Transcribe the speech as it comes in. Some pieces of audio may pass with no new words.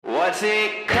What's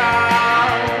it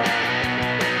called?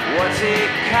 What's it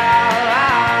called?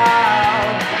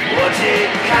 What's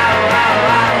it called?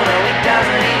 No, he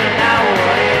doesn't even know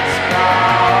what it's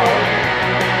called.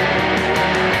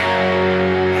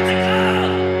 What's it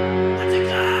called? What's it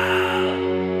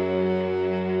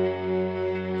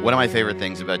called? One of my favorite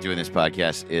things about doing this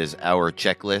podcast is our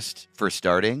checklist for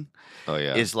starting. Oh,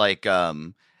 yeah. Is like, are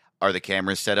the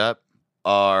cameras set up?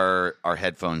 Are our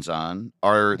headphones on?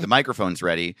 Are the microphones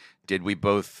ready? Did we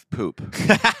both poop?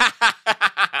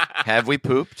 Have we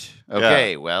pooped?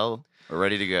 Okay, well, we're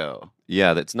ready to go.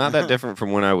 Yeah, that's not that different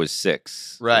from when I was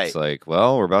 6. Right. It's like,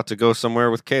 well, we're about to go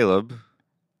somewhere with Caleb.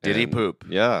 Did he And- poop?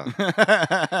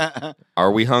 Yeah.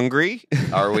 Are we hungry?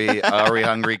 Are we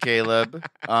hungry, Caleb?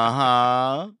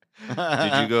 Uh-huh.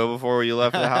 Did you go before you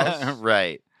left the house?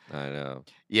 Right. I know.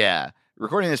 Yeah.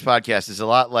 Recording this podcast is a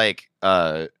lot like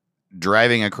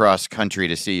driving across country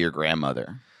to see your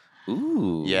grandmother.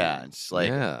 Ooh. Yeah, it's like,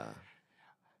 yeah.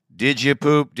 did you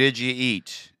poop? Did you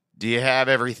eat? Do you have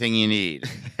everything you need?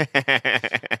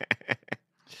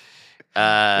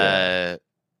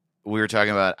 We were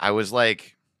talking about, I was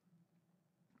like,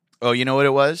 oh, you know what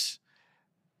it was?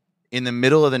 In the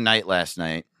middle of the night last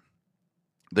night,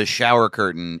 the shower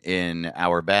curtain in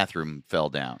our bathroom fell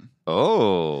down.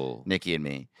 Oh. Nikki and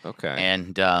me. Okay.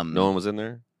 And no one was in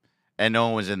there? and no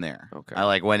one was in there. Okay. I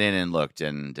like went in and looked,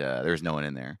 and there's no one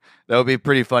in there. That would be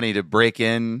pretty funny to break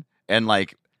in and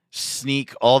like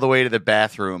sneak all the way to the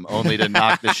bathroom only to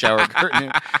knock the shower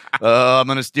curtain. I'm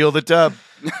gonna steal the tub.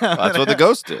 That's what the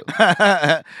ghosts do.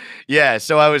 Yeah.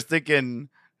 So I was thinking,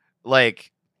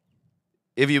 like,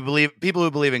 if you believe people who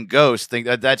believe in ghosts think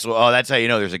that's how you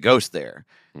know there's a ghost there.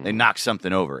 They knock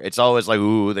something over. It's always like,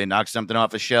 ooh, they knocked something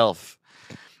off a shelf.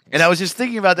 And I was just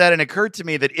thinking about that, and it occurred to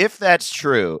me that if that's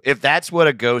true, if that's what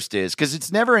a ghost is, because it's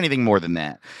never anything more than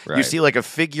that. You Right. see like a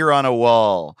figure on a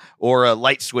wall, or a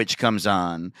light switch comes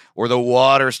on, or the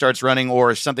water starts running,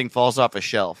 or something falls off a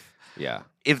shelf. Yeah.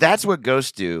 If that's what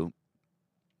ghosts do,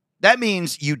 that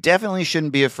means you definitely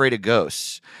shouldn't be afraid of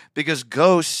ghosts, because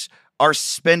ghosts are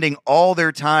spending all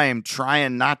their time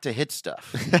trying not to hit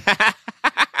stuff.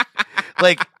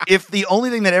 Like, if the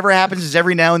only thing that ever happens is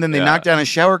every now and then they Yeah. knock down a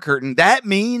shower curtain, that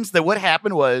means that what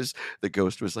happened was the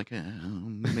ghost was like, oh,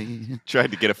 man. Tried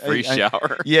to get a free I-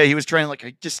 shower. Yeah, he was trying, like,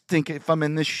 I just think if I'm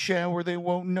in this shower, they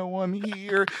won't know I'm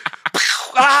here.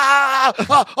 Ah!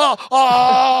 Oh, oh,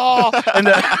 oh! And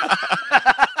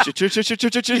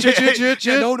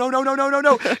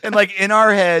no. And like in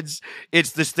our heads,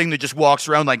 it's this thing that just walks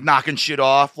around like knocking shit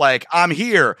off. Like, I'm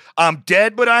here. I'm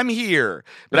dead, but I'm here.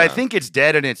 But I Yeah. think it's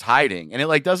dead and it's hiding, and it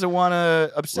like doesn't want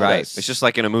to upset Right. us. It's just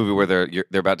like in a movie where they're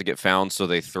about to get found, so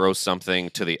they throw something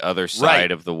to the other side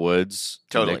Right. of the woods.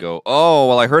 And Totally. they go, oh,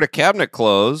 well, I heard a cabinet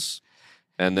close.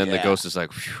 And then the Yeah. ghost is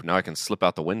like, "Phew, now I can slip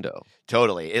out the window.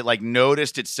 Totally. It like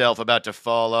noticed itself about to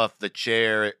fall off the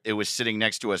chair. It was sitting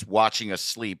next to us watching us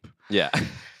sleep, Yeah.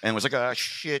 and was like, oh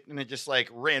shit. And it just like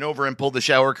ran over and pulled the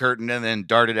shower curtain and then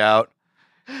darted out,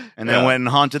 and then Yeah. went and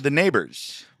haunted the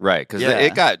neighbors. Right. Because Yeah.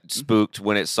 it got spooked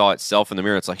when it saw itself in the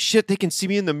mirror. It's like, shit, they can see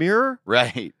me in the mirror?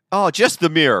 Right. Oh, just the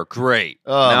mirror. Great.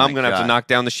 Oh, now my I'm going to have God. to knock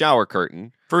down the shower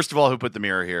curtain. First of all, who put the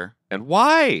mirror here? And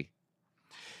why?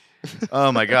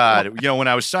 Oh my God. You know, when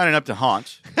I was signing up to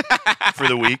haunt for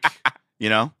the week, you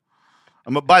know,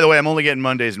 by the way, I'm only getting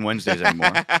Mondays and Wednesdays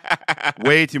anymore.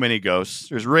 Way too many ghosts.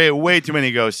 There's way too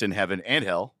many ghosts in heaven and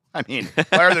hell. I mean,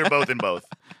 why are there both in both?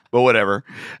 But whatever.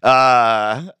 So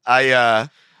I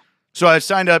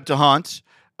signed up to haunt.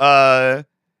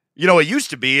 You know, it used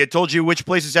to be, it told you which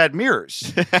places had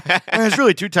mirrors. And there's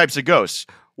really two types of ghosts.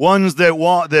 Ones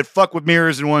that fuck with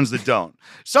mirrors and ones that don't.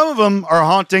 Some of them are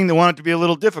haunting. They want it to be a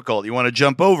little difficult. You want to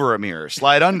jump over a mirror,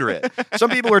 slide under it. Some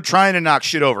people are trying to knock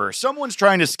shit over. Someone's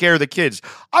trying to scare the kids.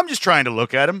 I'm just trying to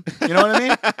look at them. You know what I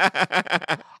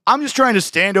mean? I'm just trying to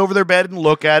stand over their bed and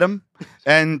look at them.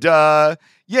 And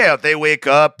yeah, if they wake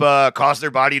up, cause their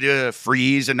body to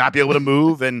freeze and not be able to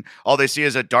move, and all they see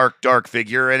is a dark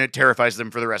figure, and it terrifies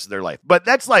them for the rest of their life. But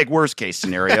that's like worst case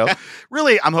scenario.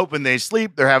 Really, I'm hoping they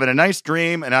sleep, they're having a nice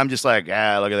dream, and I'm just like, look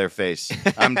at their face.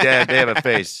 I'm dead. They have a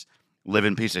face.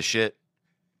 Living piece of shit.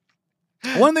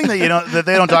 One thing that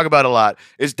they don't talk about a lot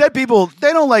is dead people.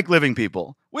 They don't like living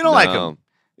people. We don't like them.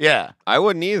 Yeah. I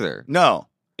wouldn't either. No.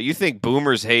 You think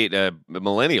boomers hate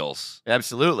millennials?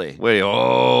 Absolutely. Wait,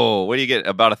 what do you get?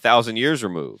 About 1,000 years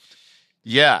removed.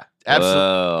 Yeah. Absolutely.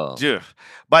 Whoa. Dude.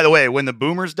 By the way, when the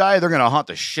boomers die, they're going to haunt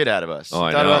the shit out of us. Oh,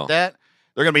 I Thought know. about that?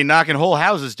 They're going to be knocking whole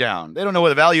houses down. They don't know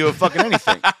the value of fucking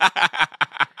anything.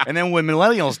 And then when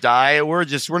millennials die, we're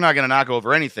not going to knock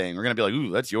over anything. We're going to be like,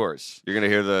 ooh, that's yours. You're gonna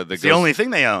hear the It's the only thing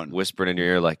they own. whispering in your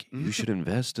ear like, "You should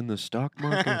invest in the stock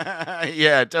market."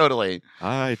 Yeah, totally.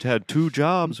 I had 2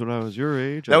 jobs when I was your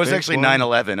age. That was actually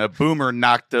 9/11. A boomer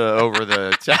knocked over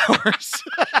the towers.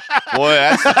 Boy,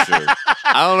 that's the truth.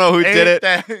 I don't know who did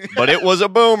it, but it was a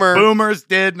boomer. Boomers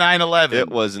did 9/11. It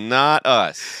was not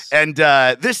us. And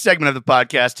this segment of the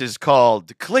podcast is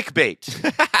called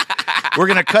Clickbait. We're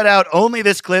going to cut out only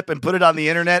this clip and put it on the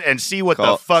internet and see what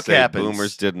the fuck say happens.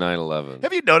 Boomers did 9/11.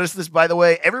 Have you noticed this, by the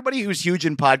way? Everybody who's huge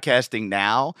in podcasting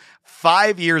now,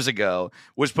 5 years ago,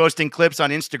 was posting clips on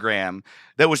Instagram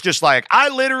that was just like, I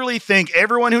literally think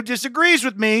everyone who disagrees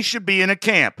with me should be in a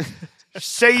camp.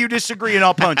 Say you disagree and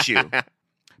I'll punch you.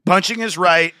 Punching is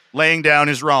right, laying down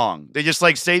is wrong. They just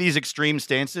like say these extreme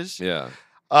stances. Yeah.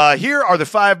 Here are the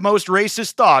 5 most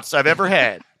racist thoughts I've ever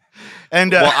had.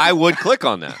 And Well, I would click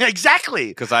on that exactly.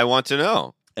 because I want to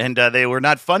know. And they were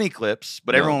not funny clips,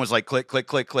 but No. everyone was like, click, click,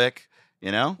 click, click.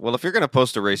 You know? Well, if you're going to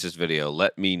post a racist video,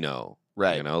 let me know.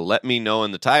 Right. You know, let me know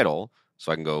in the title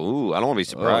so I can go, ooh, I don't want to be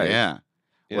surprised. Oh, yeah.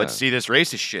 Yeah. Let's see this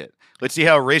racist shit. Let's see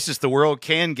how racist the world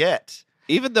can get.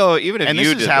 Even if And you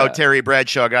this is did how that. Terry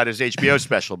Bradshaw got his HBO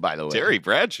special, by the way. Terry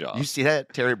Bradshaw, You see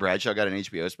that? Terry Bradshaw got an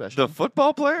HBO special. the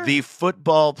football player. The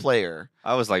football player.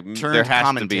 I was like, turned there has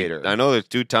commentator. to be. I know there's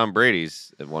 2 Tom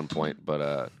Brady's at one point,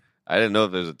 but I didn't know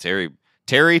if there's a Terry.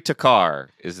 Terry Takar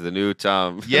is the new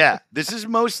Tom. Yeah. This is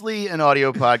mostly an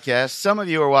audio podcast. Some of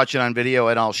you are watching on video,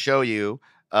 and I'll show you.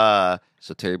 So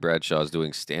Terry Bradshaw is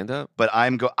doing stand up. But I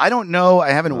don't know. I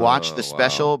haven't watched Oh, the wow.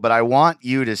 special, but I want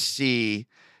you to see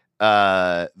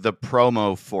the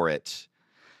promo for it.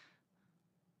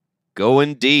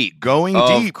 Going deep. Going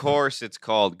Of deep course, it's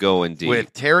called Going Deep.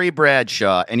 with Terry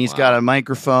Bradshaw, and he's Wow. got a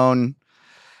microphone,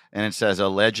 and it says, "A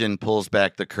legend pulls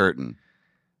back the curtain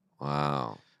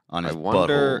Wow. on his I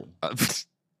wonder. butthole."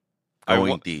 I Going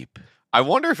wo- deep. I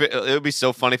wonder if it would be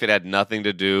so funny if it had nothing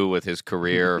to do with his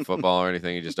career or football or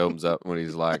anything. He just opens up when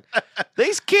he's like,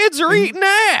 "These kids are eating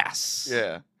ass."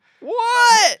 Yeah.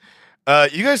 What?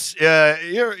 You guys, have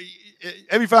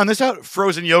you found this out?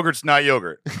 Frozen yogurt's not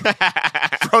yogurt.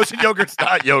 Frozen yogurt's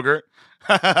not yogurt.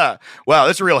 Wow,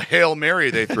 that's a real Hail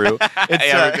Mary they threw. It's,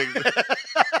 Everything.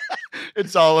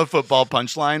 it's all a football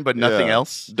punchline, but nothing Yeah.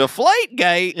 else. Deflate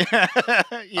gate. Yeah,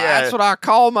 That's what I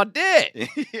call my dick.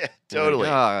 yeah, totally.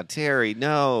 Oh, Terry,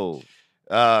 no.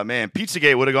 Man,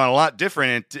 Pizzagate would have gone a lot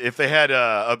different if they had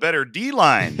a better D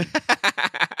line.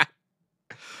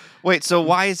 Wait, so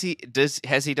why is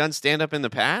has he done stand up in the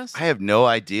past? I have no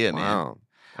idea, man. Wow.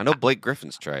 I know Blake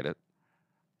Griffin's tried it.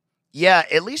 Yeah,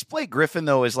 at least Blake Griffin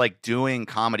though is like doing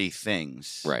comedy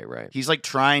things. Right. He's like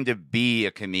trying to be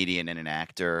a comedian and an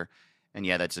actor. And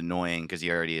yeah, that's annoying because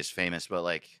he already is famous. But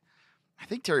like, I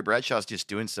think Terry Bradshaw's just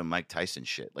doing some Mike Tyson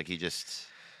shit. Like he just,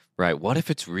 Right. What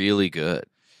if it's really good?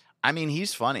 I mean,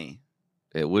 he's funny.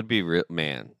 It would be real,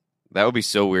 man. That would be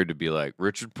so weird to be like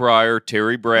Richard Pryor,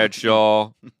 Terry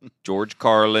Bradshaw, George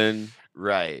Carlin.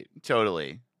 Right.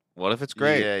 Totally. What if it's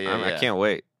great? Yeah, I yeah. can't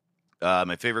wait.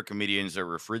 My favorite comedians are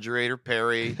Refrigerator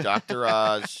Perry, Dr.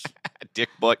 Oz, Dick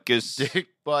Butkus, Dick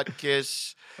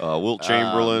Butkus, Wilt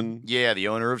Chamberlain. yeah, the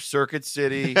owner of Circuit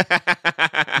City.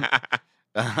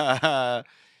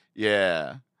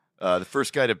 Yeah. The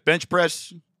first guy to bench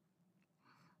press.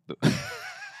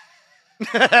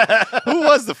 Who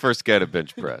was the first guy to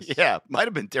bench press? Yeah, might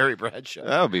have been Terry Bradshaw.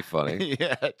 That would be funny.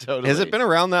 Yeah, totally. Has it been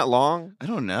around that long? I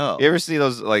don't know. You ever see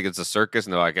those, like, it's a circus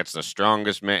and they're like, it's the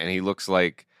strongest man, and he looks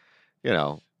like, you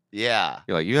know, Yeah.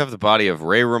 you're like, you have the body of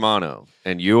Ray Romano,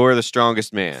 and you're the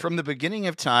strongest man. From the beginning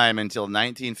of time until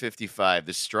 1955,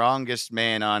 the strongest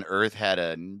man on earth had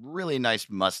a really nice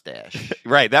mustache.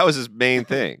 Right, that was his main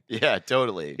thing. Yeah,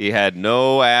 totally. He had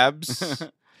no abs,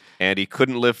 and he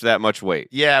couldn't lift that much weight.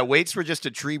 Yeah, weights were just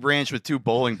a tree branch with 2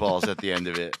 bowling balls at the end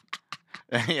of it.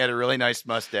 He had a really nice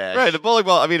mustache. Right, the bowling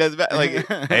ball. I mean, it's like,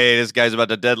 hey, this guy's about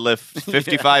to deadlift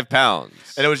 55 pounds.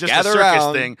 And it was just Gather a circus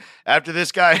round. thing. After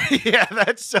this guy, yeah,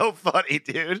 that's so funny,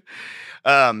 dude.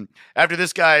 After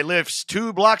this guy lifts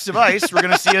 2 blocks of ice, we're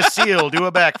going to see a seal do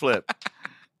a backflip.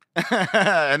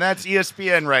 And that's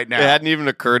ESPN right now. It hadn't even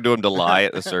occurred to him to lie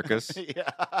at the circus. Yeah.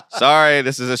 Sorry,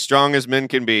 this is as strong as men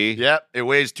can be. Yep, it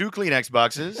weighs 2 Kleenex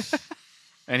boxes,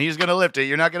 and he's going to lift it.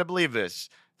 You're not going to believe this.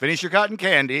 Finish your cotton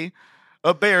candy.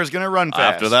 A bear's going to run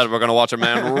fast. After that, we're going to watch a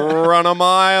man run a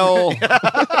mile.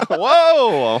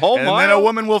 Whoa, a whole and mile. then a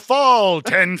woman will fall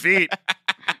 10 feet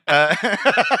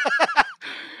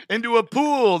into a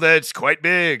pool that's quite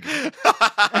big.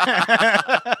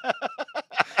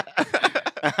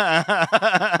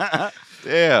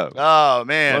 Damn. Oh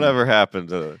man. Whatever happened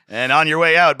to And on your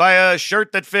way out, buy a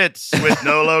shirt that fits with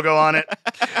no logo on it.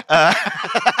 Uh,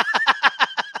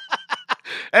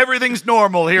 everything's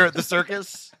normal here at the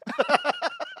circus.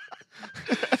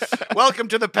 Welcome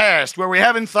to the past where we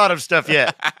haven't thought of stuff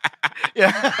yet.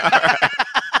 Yeah.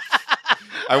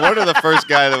 I wonder the first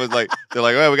guy that was like, they're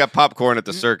like, oh, we got popcorn at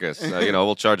the circus.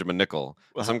 We'll charge him a nickel.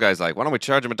 Some guy's like, why don't we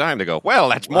charge him a dime? They go, well,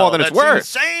 that's more than it's worth.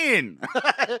 Insane.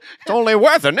 It's only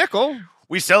worth a nickel.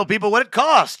 We sell people what it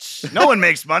costs. No one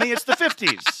makes money. It's the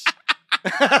 50s.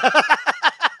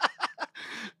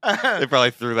 They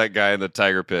probably threw that guy in the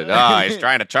tiger pit. He's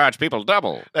trying to charge people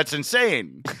double. That's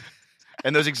insane.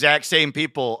 And those exact same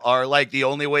people are like, the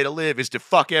only way to live is to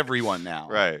fuck everyone now.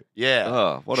 Right. Yeah.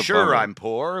 Oh, what a sure, bummer. I'm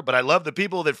poor, but I love the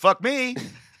people that fuck me.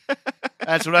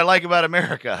 That's what I like about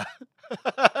America.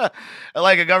 I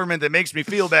like a government that makes me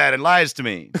feel bad and lies to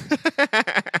me.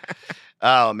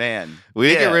 Oh, man. We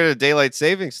didn't get rid of daylight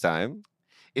savings time.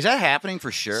 Is that happening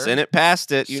for sure? Senate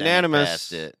passed it. Senate Unanimous.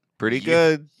 passed it. Pretty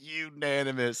good.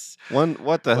 Unanimous. What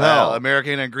the Well, hell? America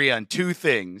can agree on two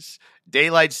things.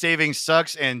 Daylight savings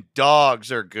sucks and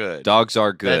dogs are good. Dogs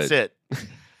are good. That's it.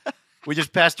 We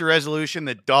just passed a resolution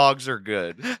that dogs are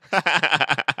good.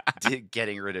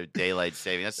 Getting rid of daylight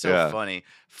saving. That's so funny.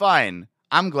 Fine.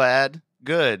 I'm glad.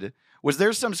 Good. Was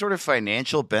there some sort of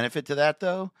financial benefit to that,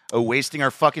 though? Oh, wasting our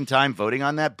fucking time voting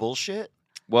on that bullshit?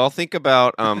 Well, think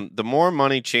about the more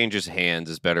money changes hands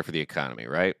is better for the economy,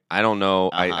 right? I don't know.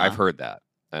 I've heard that,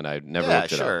 and I've never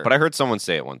looked it up. But I heard someone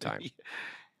say it one time.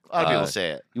 A lot of people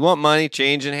say it. You want money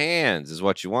changing hands is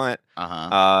what you want.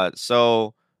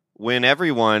 So when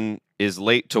everyone is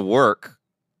late to work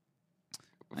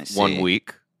 1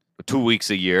 week, 2 weeks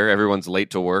a year, everyone's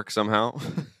late to work somehow.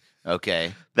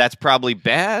 Okay. That's probably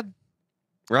bad,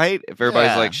 right? If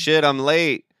everybody's like, shit, I'm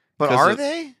late. But are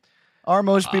they? Are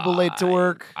most people late to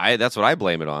work? That's what I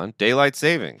blame it on. Daylight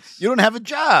savings. You don't have a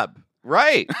job.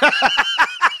 Right.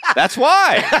 That's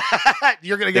why.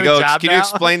 You're going to get a job Can now? you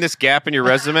explain this gap in your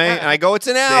resume? And I go, it's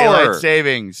an hour. Daylight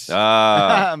savings.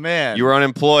 Man. You were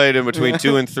unemployed in between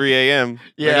 2 and 3 a.m.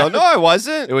 Yeah. I go, no, I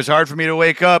wasn't. It was hard for me to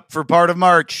wake up for part of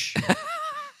March.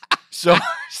 So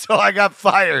I got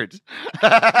fired.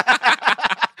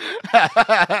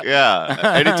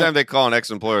 Yeah. Anytime they call an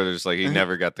ex-employer, they're just like, he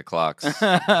never got the clocks.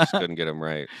 Just couldn't get them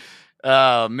right.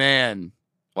 Oh, man.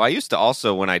 Well, I used to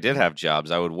also, when I did have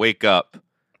jobs, I would wake up.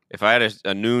 If I had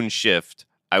a noon shift,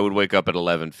 I would wake up at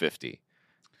 11:50.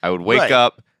 I would wake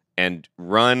up and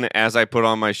run as I put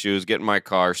on my shoes, get in my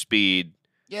car, speed,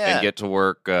 and get to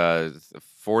work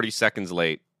 40 seconds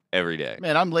late every day.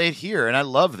 Man, I'm late here, and I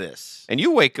love this. And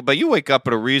you wake up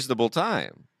at a reasonable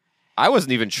time. I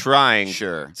wasn't even trying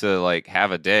to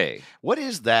have a day. What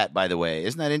is that, by the way?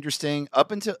 Isn't that interesting?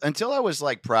 Up until I was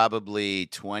probably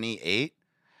 28,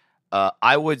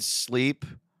 I would sleep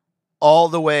all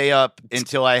the way up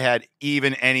until I had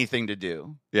even anything to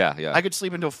do. Yeah. I could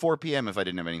sleep until 4 p.m. if I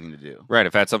didn't have anything to do. Right.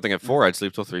 If I had something at 4, I'd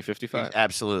sleep till 3:55.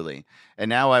 Absolutely. And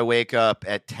now I wake up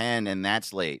at 10, and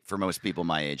that's late for most people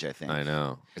my age, I think. I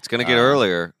know. It's going to get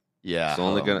earlier. Yeah. It's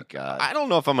only my God. I don't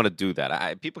know if I'm going to do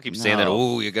that. People keep saying that,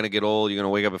 you're going to get old. You're going to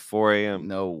wake up at 4 a.m.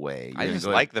 No way. I just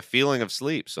like the feeling of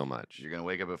sleep so much. You're going to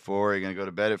wake up at 4. You're going to go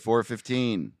to bed at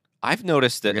 4:15. I've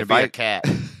noticed that You're if gonna be a cat.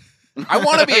 I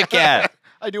want to be a cat.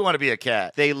 I do want to be a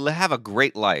cat. They have a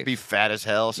great life. Be fat as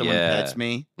hell. Someone pets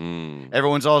me. Mm.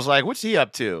 Everyone's always like, what's he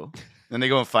up to? Then they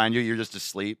go and find you. You're just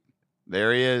asleep.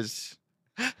 There he is.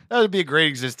 That would be a great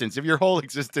existence. If your whole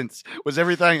existence was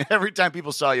everything, every time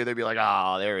people saw you, they'd be like,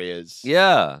 oh, there he is.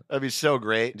 Yeah. That'd be so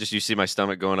great. Just you see my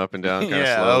stomach going up and down kind of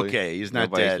Yeah, slowly. okay. He's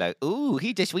not Nobody's dead. like, ooh,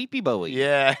 he's a sweepy boy.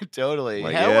 Yeah, totally.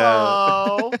 Like,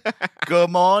 hello. Good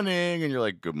morning. And you're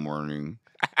like, good morning.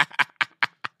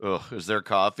 Oh, is there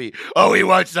coffee? Oh, he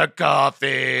wants the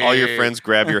coffee. All your friends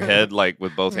grab your head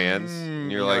with both hands.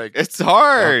 And you're You're like, like, it's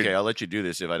hard. Okay, I'll let you do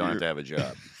this if I don't have to have a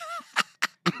job.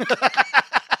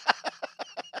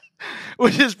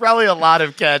 Which is probably a lot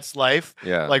of cats' life.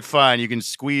 Yeah. Like, fine, you can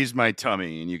squeeze my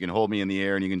tummy and you can hold me in the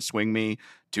air and you can swing me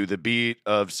to the beat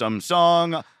of some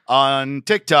song on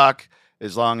TikTok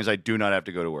as long as I do not have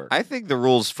to go to work. I think the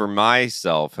rules for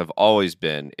myself have always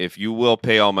been, if you will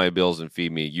pay all my bills and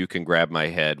feed me, you can grab my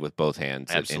head with both hands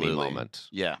Absolutely. at any moment.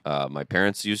 Yeah. My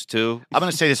parents used to. I'm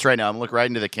going to say this right now. I'm going to look right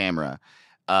into the camera.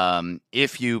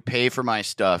 If you pay for my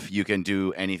stuff, you can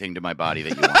do anything to my body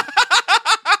that you want.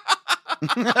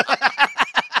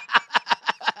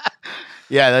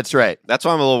 Yeah, that's right. That's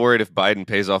why I'm a little worried if Biden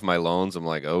pays off my loans. I'm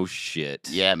like, oh, shit.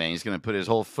 Yeah, man, he's going to put his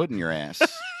whole foot in your ass.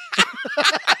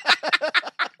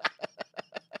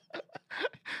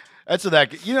 That's what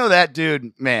that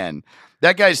dude, man.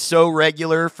 That guy's so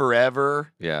regular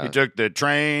forever. Yeah. He took the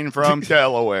train from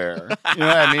Delaware. You know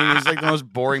what I mean? He's like the most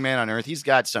boring man on earth. He's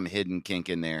got some hidden kink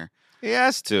in there. He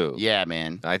has to. Yeah,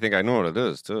 man. I think I know what it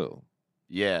is too.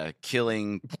 Yeah,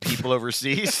 killing people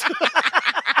overseas.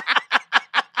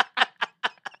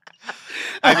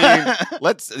 I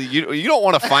mean, you don't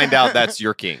want to find out that's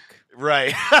your kink.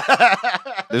 Right.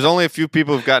 There's only a few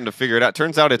people who've gotten to figure it out.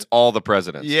 Turns out it's all the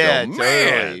presidents. Yeah, So, totally.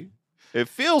 man, it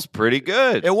feels pretty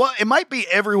good. It might be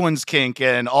everyone's kink,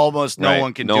 and almost no Right.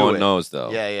 one can do No one it. knows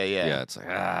though. Yeah. Yeah, it's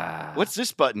like What's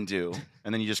this button do?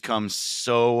 And then you just come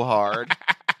so hard.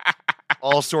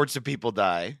 All sorts of people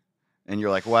die. And you're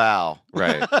like, wow.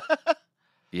 right.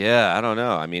 Yeah, I don't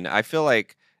know. I mean, I feel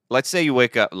like, let's say you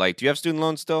wake up, like, do you have student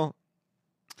loans still?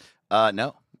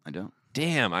 No, I don't.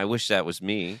 Damn, I wish that was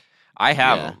me. I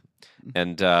have Yeah.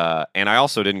 them. And I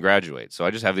also didn't graduate. So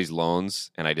I just have these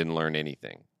loans and I didn't learn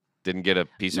anything. Didn't get a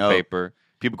piece No. of paper.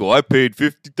 People go, I paid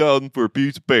 $50,000 for a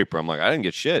piece of paper. I'm like, I didn't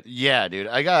get shit. Yeah, dude.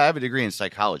 I have a degree in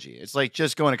psychology. It's like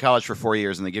just going to college for 4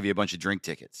 years and they give you a bunch of drink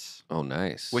tickets, Oh,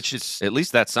 nice. which is At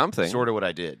least that's something. sort of what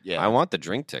I did. Yeah. I want the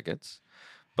drink tickets.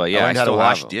 But I yeah, learned how to still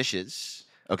wash have 'em. dishes.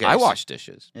 Okay. I so- wash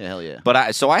dishes. Yeah, hell yeah. But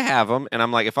I have them, and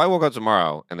I'm like, if I woke up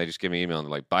tomorrow and they just give me an email and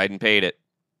they're like, Biden paid it,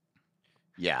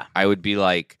 Yeah. I would be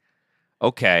like,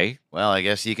 okay, Well, I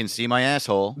guess you can see my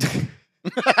asshole.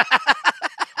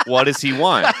 what does he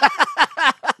want?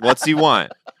 What's he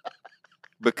want?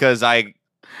 Because Right.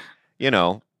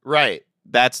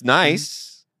 that's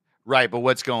nice. Right, but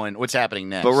what's happening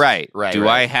next? But right, Right. do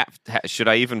right. should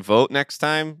I even vote next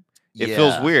time? It Yeah.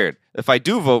 feels weird. If I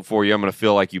do vote for you, I'm going to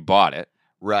feel like you bought it,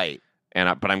 Right.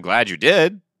 but I'm glad you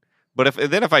did. But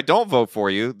if I don't vote for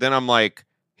you, then I'm like,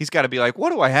 he's got to be like,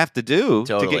 what do I have to do to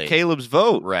Totally. get Caleb's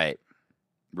vote? Right.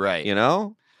 Right. You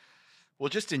know? Well,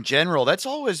 just in general, that's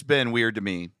always been weird to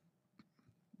me.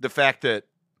 The fact that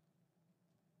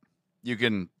you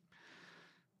can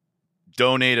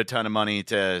donate a ton of money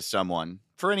to someone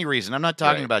for any reason. I'm not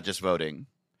talking Right. about just voting.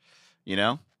 You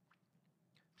know?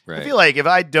 Right. I feel like if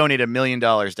I donate $1 million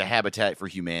to Habitat for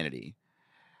Humanity,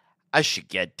 I should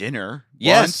get dinner.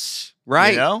 Yes. Once,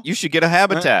 Right. You know? You should get a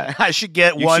habitat. I should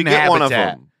get You one should get habitat. one of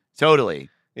them. Totally.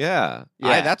 Yeah.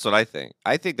 Yeah. That's what I think.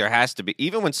 I think there has to be,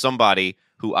 even when somebody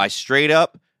who I straight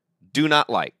up do not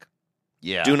like,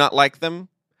 Yeah. do not like them,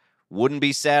 wouldn't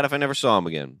be sad if I never saw them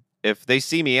again. If they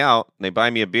see me out and they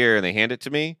buy me a beer and they hand it to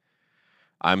me,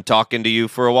 I'm talking to you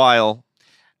for a while.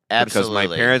 Absolutely. Because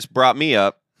my parents brought me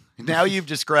up. Now you've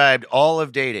described all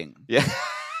of dating. Yeah.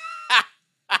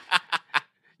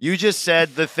 You just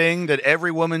said the thing that every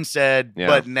woman said, Yeah.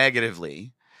 but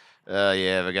negatively.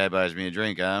 Yeah, if a guy buys me a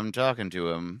drink, I'm talking to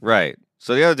him. Right.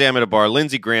 So the other day I'm at a bar.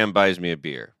 Lindsey Graham buys me a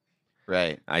beer.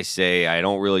 Right. I say, I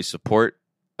don't really support.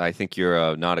 I think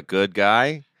you're not a good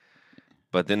guy.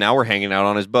 But then now we're hanging out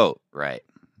on his boat. Right.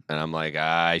 And I'm like,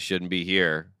 I shouldn't be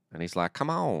here. And he's like,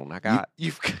 come on. I got.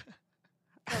 You've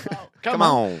Come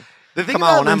on. The thing Come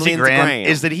about on, I'm Lindsey Lindsey Graham Graham.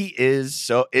 is that he is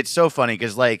so. It's so funny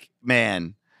because, like,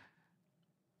 man,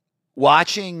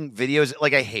 watching videos,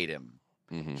 like, I hate him.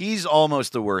 Mhm. He's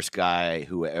almost the worst guy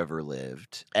who ever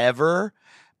lived, ever.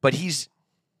 But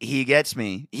he gets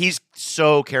me. He's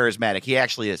so charismatic. He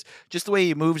actually is. Just the way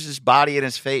he moves his body and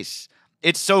his face.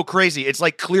 It's so crazy. It's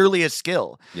like clearly a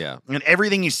skill. Yeah. And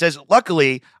everything he says,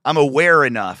 luckily, I'm aware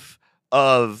enough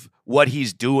of what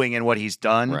he's doing and what he's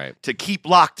done Right. to keep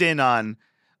locked in on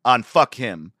fuck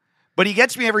him. But he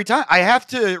gets me every time. I have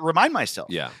to remind myself.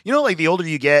 Yeah. You know, like the older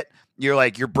you get, you're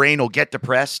like, your brain will get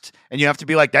depressed and you have to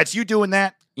be like, that's you doing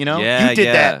that. You know, Yeah, you did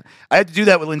yeah. that. I had to do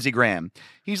that with Lindsey Graham.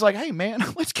 He's like, hey man,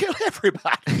 let's kill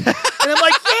everybody. And I'm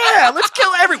like, yeah, let's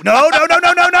kill everyone. No.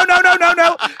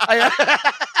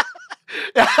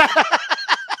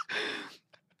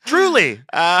 Truly.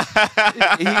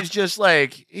 He's just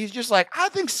like, I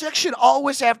think sex should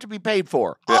always have to be paid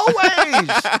for. Always.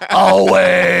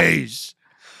 Always.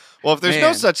 Well, if there's no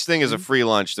Man. such thing as a free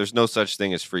lunch, there's no such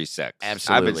thing as free sex. I've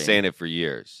Absolutely. been saying it for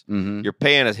years. Mm-hmm.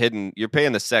 You're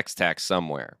paying the sex tax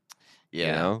somewhere. Yeah.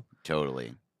 You know?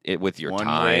 Totally. With your One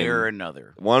time. way or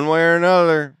another. One way or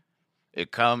another.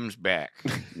 It comes back,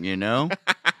 you know?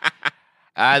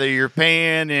 Either you're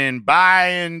paying in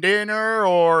buying dinner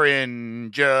or in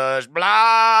just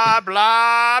blah,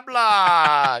 blah,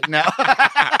 blah. No.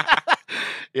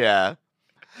 Yeah.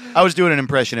 I was doing an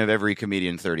impression of every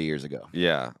comedian 30 years ago.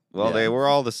 Yeah. Well, Yeah. they were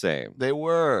all the same. They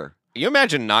were. You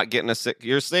imagine not getting a sick.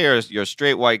 You're a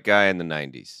straight white guy in the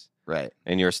 90s. Right.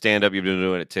 and you're a stand-up. You've been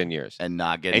doing it 10 years, And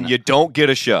not getting and you don't get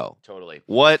a show. totally.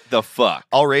 What the fuck?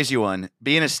 I'll raise you one.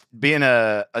 Being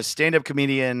a stand-up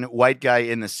comedian, white guy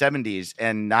in the 70s,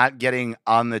 and not getting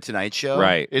on the Tonight Show,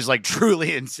 Right. is like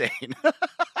truly insane.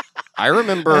 I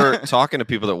remember talking to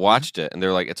people that watched it, and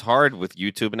they're like, it's hard with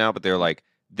YouTube now, but they're like,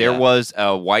 there Yeah. was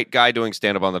a white guy doing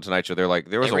stand-up on the Tonight Show. They're like,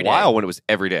 there was Every a day. while when it was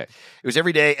every day. It was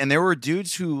every day, and there were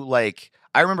dudes who like.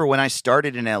 I remember when I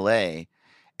started in LA.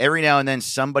 Every now and then,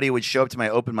 somebody would show up to my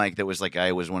open mic that was like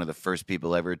I was one of the first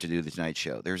people ever to do the Tonight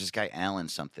Show. There was this guy Alan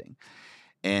something,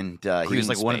 and he was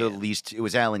like one of the Greenspan. least. It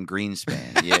was Alan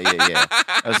Greenspan. Yeah.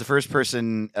 I was the first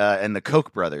person, and the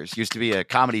Koch brothers used to be a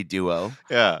comedy duo.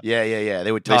 Yeah. Yeah.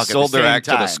 They would They talk. sold at the their same act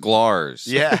to the time. Sklar's.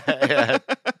 Yeah,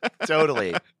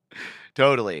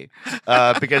 totally.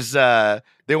 Because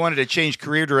they wanted to change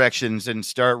career directions and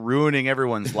start ruining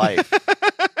everyone's life.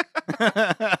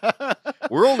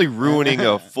 We're only ruining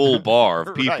a full bar of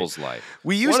Right. people's life.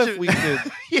 We used What to, if we could?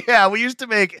 yeah, we used to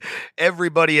make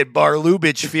everybody at Bar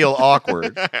Lubitsch feel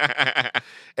awkward,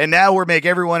 and now we're make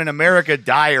everyone in America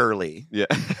die early. Yeah.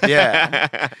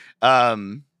 Yeah.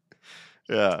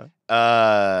 Yeah.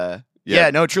 Yeah.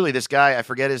 No, truly, this guy, I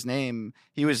forget his name.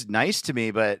 He was nice to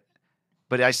me, but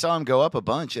I saw him go up a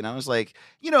bunch, and I was like,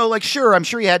 sure, I'm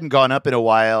sure he hadn't gone up in a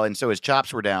while, and so his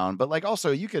chops were down. But like,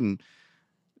 also,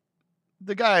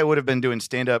 the guy would have been doing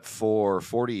stand up for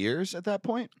 40 years at that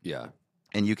point, Yeah.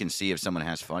 and you can see if someone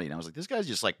has funny. And I was like, this guy's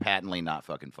just like patently not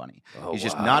fucking funny. Oh, He's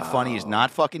just not funny. He's wow.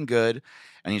 not fucking good.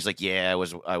 And he's like, yeah, I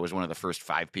was one of the first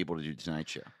 5 people to do the Tonight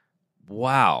Show.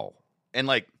 Wow. And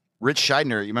like Rich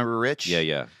Scheidner, you remember Rich?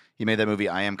 Yeah. He made that movie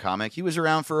I Am Comic. He was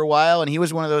around for a while, and he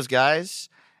was one of those guys,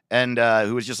 and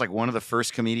who was just like one of the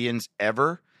first comedians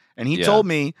ever. And he Yeah. told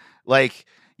me, like,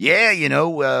 yeah,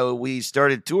 we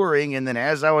started touring, and then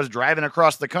as I was driving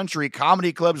across the country,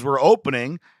 comedy clubs were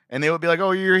opening, and they would be like,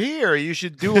 "Oh, you're here. You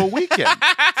should do a weekend."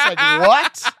 It's like,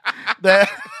 what?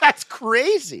 That's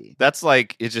crazy. That's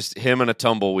like it's just him and a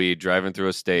tumbleweed driving through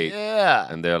a state, Yeah,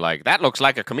 and they're like, "That looks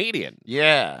like a comedian.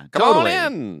 yeah, Come totally.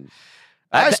 on in."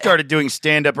 I started doing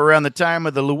stand up around the time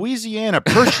of the Louisiana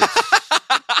Purchase.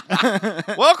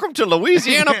 Welcome to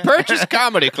Louisiana Purchase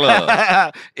Comedy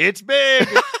Club, It's big.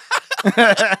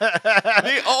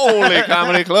 the only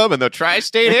comedy club in the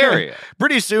tri-state area.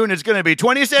 Pretty soon it's going to be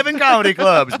 27 comedy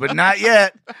clubs, but not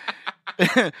yet.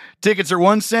 Tickets are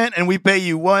 1 cent, and we pay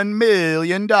you $1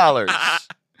 million. Get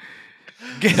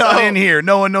on in here.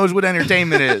 No one knows what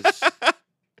entertainment is.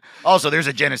 Also, there's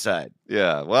a genocide.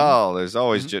 Yeah, well, there's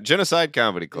always Genocide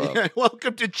Comedy Club.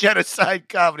 Welcome to Genocide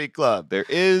Comedy Club. There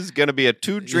is going to be a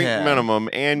 2-drink Yeah. minimum,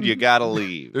 and you got to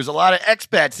leave. There's a lot of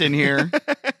expats in here.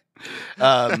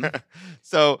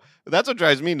 So that's what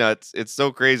drives me nuts. It's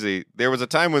so crazy. There was a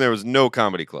time when there was no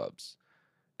comedy clubs,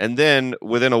 and then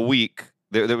within a week,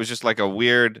 there was just like a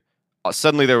weird.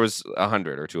 Suddenly, there was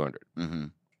 100 or 200.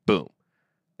 Mhm. Boom,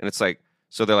 and it's like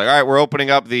so. They're like, all right, we're opening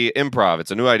up the Improv.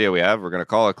 It's a new idea we have. We're going to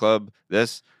call a club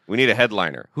this. We need a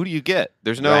headliner. Who do you get?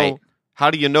 There's no. Right. How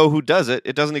do you know who does it?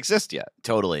 It doesn't exist yet.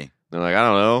 Totally. They're like, I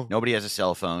don't know. Nobody has a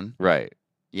cell phone. Right.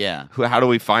 Yeah. How do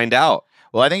we find out?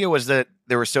 Well, I think it was that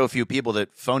there were so few people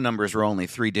that phone numbers were only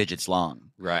 3 digits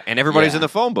long. Right. And everybody's Yeah. in the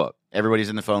phone book. Everybody's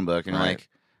in the phone book, and Right. like,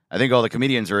 I think all the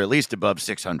comedians are at least above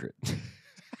 600.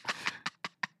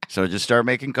 So just start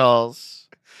making calls.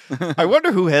 I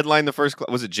wonder who headlined the first club.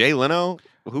 Was it Jay Leno?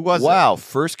 Who was it? Wow,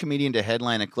 first comedian to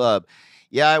headline a club.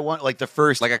 Yeah, I want like the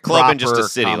first Like a club in just a proper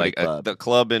city, comedy like club. the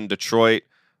club in Detroit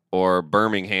or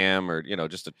Birmingham or,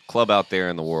 just a club out there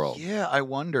in the world. Yeah, I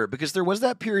wonder because there was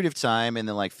that period of time in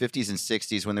the like 50s and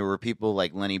 60s when there were people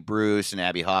like Lenny Bruce and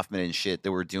Abby Hoffman and shit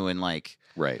that were doing like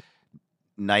Right.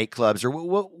 nightclubs or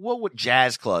what would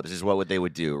jazz clubs is what they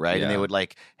would do, right? And they Yeah. would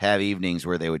like have evenings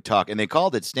where they would talk, and they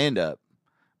called it stand up,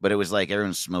 but it was like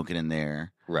everyone's smoking in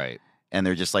there, Right. and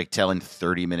they're just like telling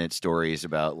 30-minute stories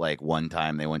about like one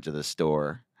time they went to the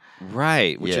store.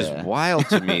 Right. Which Yeah. is wild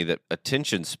to me that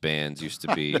attention spans used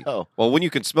to be. No. Well, when you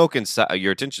can smoke inside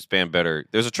your attention span better,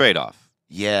 there's a trade off.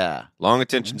 Yeah, Long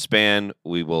attention span,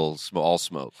 we will all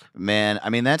smoke. man.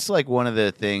 I mean, that's like one of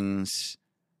the things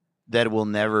that will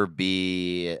never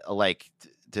be like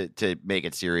to make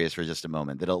it serious for just a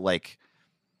moment. That'll like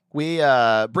we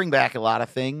bring back a lot of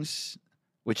things,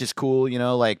 which is cool.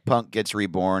 Like punk gets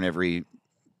reborn every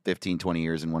 15, 20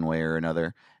 years in one way or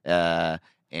another.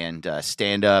 And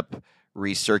stand up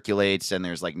recirculates, and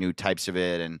there's like new types of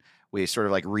it, and we sort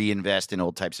of like reinvest in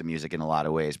old types of music in a lot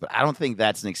of ways. But I don't think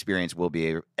that's an experience we'll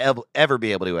be ever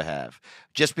be able to have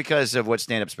just because of what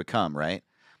stand up's become, right?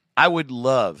 I would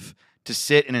love to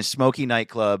sit in a smoky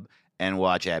nightclub and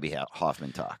watch Abby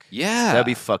Hoffman talk. Yeah. That'd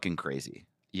be fucking crazy.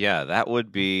 Yeah, that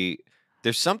would be.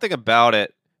 There's something about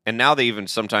it, and now they even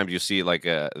sometimes you see like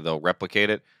they'll replicate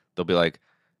it. They'll be like,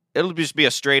 it'll just be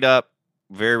a straight up,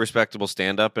 very respectable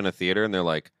stand up in a theater, and they're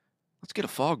like, let's get a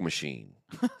fog machine.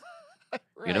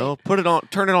 You know, put it on,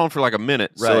 turn it on for like a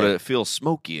minute so Right. that it feels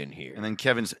smoky in here. And then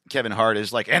Kevin Hart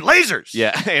is like, and lasers.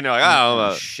 Yeah, you know, like,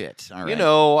 oh, shit. All right. you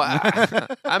know,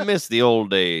 I miss the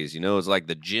old days. You know, it's like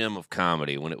the gym of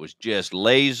comedy when it was just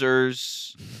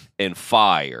lasers and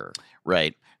fire.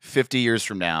 Right. 50 years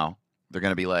from now, they're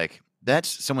going to be like,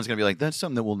 someone's going to be like, that's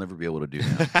something that we'll never be able to do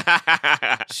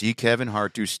now. See Kevin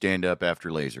Hart do stand up after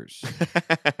lasers.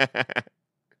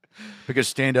 Because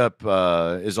stand up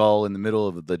is all in the middle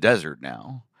of the desert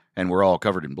now, and we're all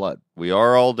covered in blood. We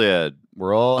are all dead.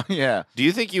 We're all, yeah. Do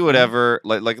you think you would ever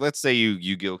like let's say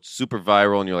you go super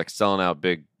viral and you're like selling out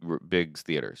big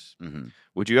theaters? Mm-hmm.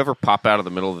 Would you ever pop out of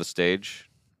the middle of the stage?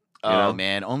 Oh, know?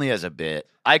 man, only as a bit.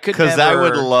 I could Because I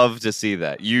would never- love to see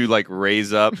that. You like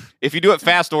raise up. If you do it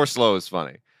fast or slow, is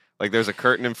funny. Like there's a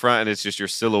curtain in front and it's just your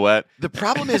silhouette. The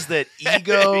problem is that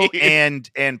ego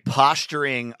and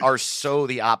posturing are so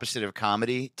the opposite of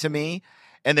comedy to me.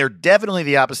 And they're definitely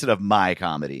the opposite of my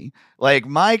comedy. Like,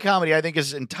 my comedy, I think,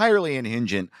 is entirely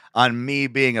hingent on me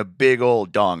being a big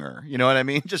old donger. You know what I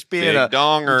mean? Just being Big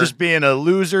donger. just being a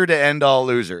loser to end all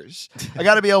losers. I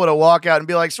got to be able to walk out and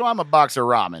be like, so I'm a box of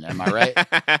ramen, am I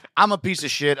right? I'm a piece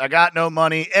of shit. I got no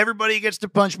money. Everybody gets to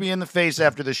punch me in the face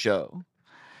after the show.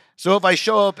 So if I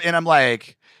show up and I'm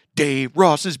like, Dave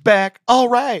Ross is back, all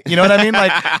right. You know what I mean?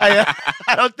 Like,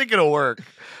 I don't think it'll work.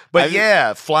 But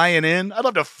yeah, flying in. I'd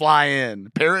love to fly in,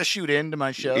 parachute into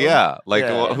my show. Yeah, like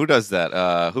Yeah. who does that?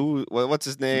 What's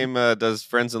his name? Does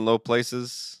Friends in Low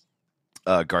Places?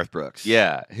 Garth Brooks.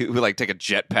 Yeah, who like take a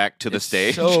jetpack to the It's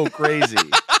stage? so crazy.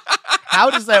 How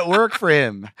does that work for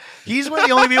him? He's one of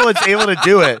the only people that's able to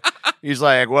do it. He's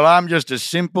like, well, I'm just a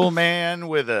simple man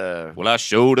with a... Well, I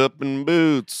showed up in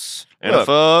boots and Look. a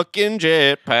fucking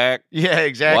jetpack. Yeah,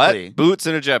 exactly. What? Boots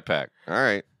and a jetpack. All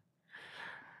right.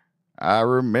 I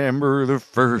remember the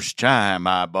first time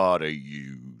I bought a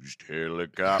used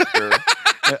helicopter.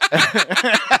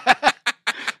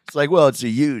 It's like, well, it's a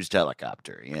used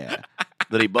helicopter, yeah,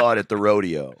 that he bought at the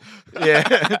rodeo. Yeah.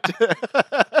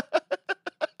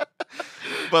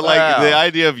 But like Wow. the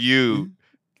idea of you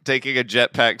taking a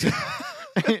jetpack to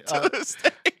the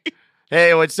stage.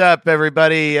 Hey, what's up,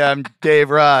 everybody? I'm Dave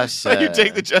Ross. So you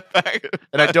take the jetpack.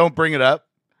 and I don't bring it up.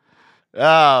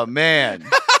 Oh man.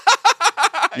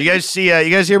 You guys see? You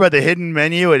guys hear about the hidden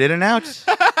menu at In-N-Out?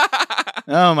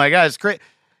 Oh my god, it's great.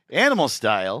 Animal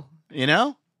style, you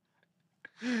know?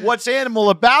 What's animal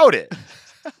about it?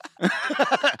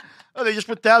 Oh, they just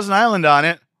put Thousand Island on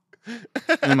it.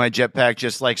 And my jetpack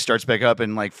just like starts back up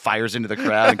and like fires into the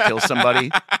crowd and kills somebody.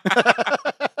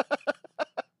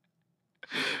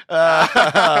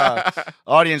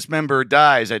 Audience member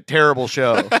dies at terrible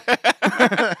show.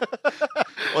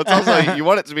 Well, it's also you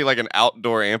want it to be like an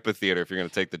outdoor amphitheater if you're going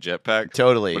to take the jetpack.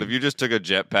 Totally. But if you just took a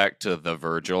jetpack to the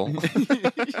Virgil,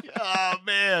 Oh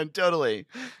man, totally.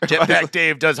 Jetpack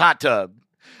Dave does hot tub.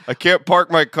 I can't park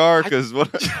my car because what?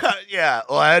 Yeah,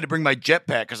 well, I had to bring my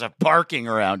jetpack because of parking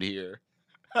around here.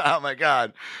 Oh my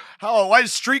god, why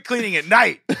is street cleaning at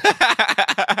night?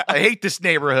 I hate this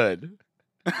neighborhood.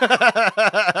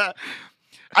 I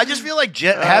just feel like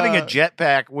having a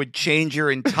jetpack would change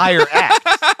your entire act.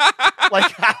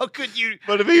 Like, how could you?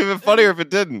 But it'd be even funnier if it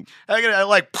didn't. I gotta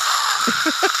like,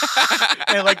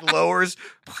 and it like lowers.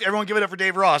 Everyone, give it up for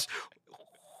Dave Ross.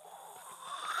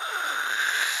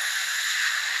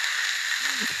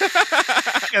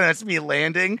 And that's me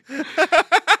landing.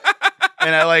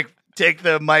 And I like take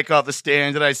the mic off the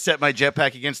stand and I set my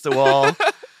jetpack against the wall.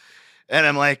 And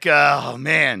I'm like, oh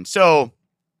man. So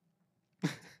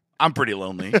I'm pretty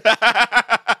lonely.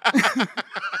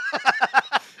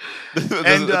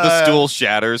 The stool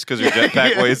shatters because your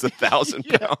jetpack yeah. weighs 1,000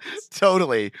 Yeah. pounds.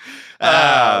 Totally.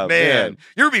 Ah, Man. man.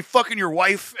 You ever be fucking your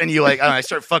wife and you like, I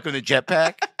start fucking the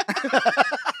jetpack?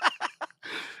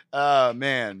 Oh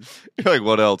man. You're like,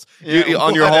 what else? Yeah,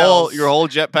 On your what whole else? your whole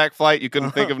jetpack flight, you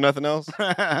couldn't think of nothing else?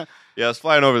 That's Yeah, I was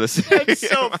flying over the city.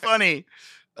 so funny.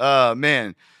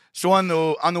 Man. So on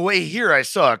the way here, I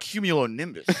saw a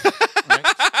cumulonimbus. Right?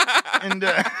 And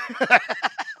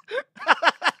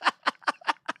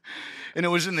and it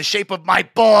was in the shape of my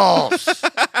balls.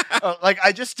 Like,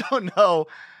 I just don't know.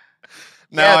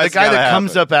 Now The it's guy gotta that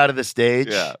comes happen. up out of the stage,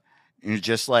 Yeah. and you're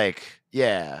just like,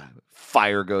 yeah,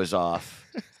 fire goes off.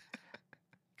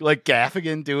 Like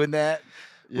Gaffigan doing that.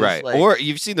 Just Right. like- Or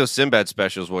you've seen those Sinbad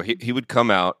specials where he would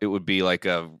come out, it would be like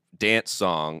a dance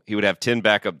song. He would have 10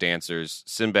 backup dancers.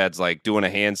 Sinbad's like doing a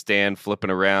handstand,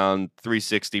 flipping around,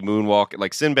 360 moonwalk.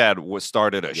 Like Sinbad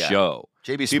started a Yeah. show.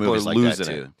 JB People Smoove are is like losing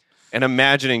that it. too. And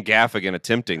imagining Gaffigan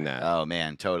attempting that Oh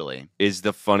man, totally. is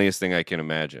the funniest thing I can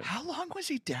imagine. How long was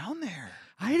he down there?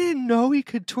 I didn't know he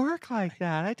could twerk like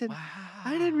that. I Wow.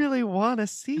 didn't really want to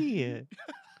see it.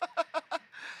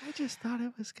 I just thought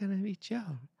it was gonna be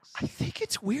jokes. I think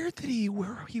it's weird that he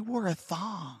wore a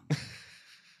thong.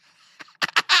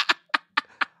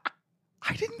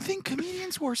 I didn't think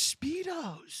comedians wore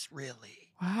Speedos, really.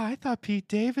 Wow, I thought Pete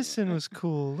Davidson was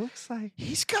cool. Looks like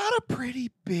He's got a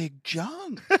pretty big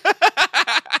junk.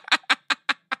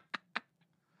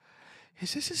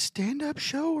 Is this a stand-up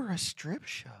show or a strip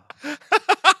show?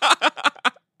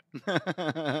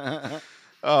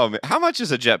 Oh man, how much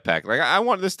is a jetpack? Like, I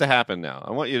want this to happen now.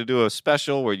 I want you to do a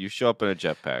special where you show up in a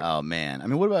jetpack. Oh man, I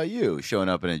mean, what about you showing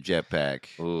up in a jetpack?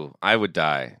 Ooh, I would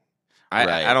die. I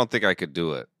Right. I don't think I could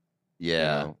do it. you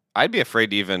Yeah, know? I'd be afraid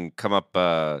to even come up.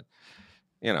 I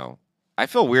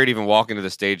feel weird even walking to the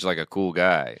stage like a cool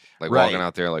guy, like Right. walking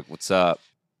out there like, "What's up,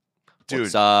 Dude.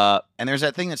 What's up?" and there's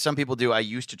that thing that some people do. I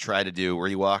used to try to do where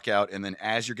you walk out and then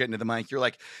as you're getting to the mic, you're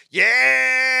like,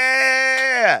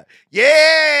 "Yeah,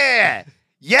 yeah,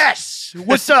 yes,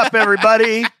 what's up,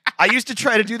 everybody?" I used to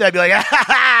try to do that. I'd be like,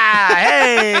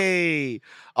 "Hey,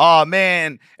 oh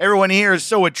man, everyone here is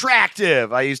so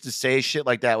attractive." I used to say shit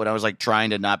like that when I was like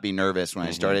trying to not be nervous when I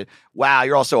Mhm. started. Wow,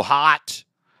 you're all so hot.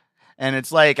 And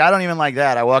it's like, I don't even like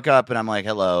that. I walk up and I'm like,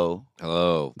 hello.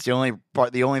 Hello. It's the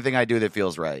only thing I do that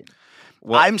feels right.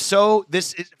 Well,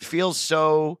 It feels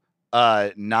so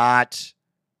not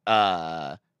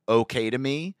okay to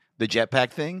me, the jetpack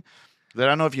thing, that I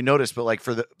don't know if you noticed, but like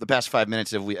for the past 5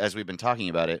 minutes as we've been talking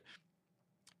about it,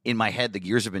 in my head the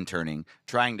gears have been turning,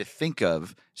 trying to think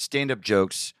of stand-up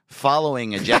jokes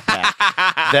following a jetpack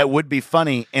that would be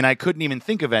funny, and I couldn't even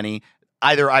think of any,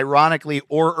 either ironically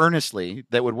or earnestly,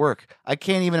 that would work. I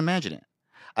can't even imagine it.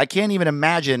 I can't even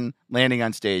imagine landing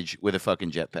on stage with a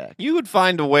fucking jetpack. you would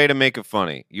find a way to make it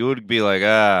funny. You would be like,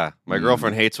 my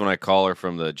girlfriend hates when I call her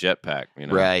from the jetpack. You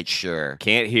know, Right, sure.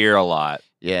 Can't hear a lot,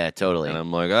 Yeah, totally. and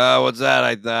I'm like, what's that?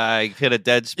 I hit a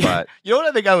dead spot. You know what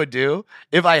I think I would do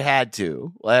if I had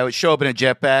to? Well, I would show up in a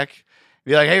jetpack,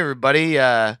 be like, "Hey, everybody,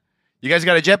 you guys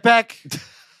got a jetpack?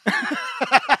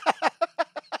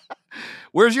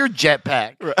 Where's your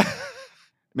jetpack?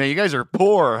 Man, you guys are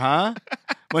poor, huh?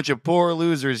 Bunch of poor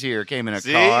losers here came in a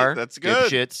See? car. That's good.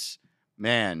 Dipshits.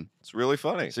 Man, It's really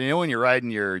funny. so you know when you're riding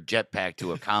your jetpack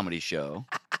to a comedy show,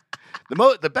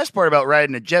 the best part about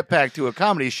riding a jetpack to a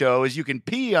comedy show is you can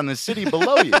pee on the city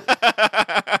below you,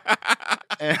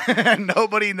 and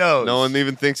nobody knows. No one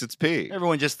even thinks it's pee.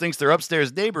 Everyone just thinks their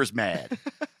upstairs neighbor's mad.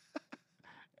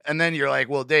 And then you're like,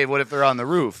 well, Dave, what if they're on the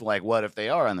roof? Like, what if they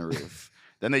are on the roof?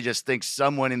 Then they just think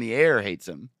someone in the air hates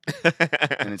them,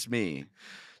 and it's me.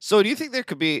 So do you think there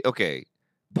could be, okay,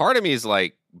 part of me is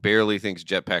like, barely thinks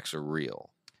jetpacks are real.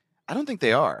 I don't think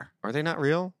they are. Are they not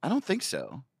real? I don't think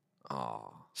so.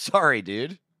 Oh. Sorry,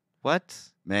 dude. What?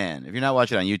 Man, if you're not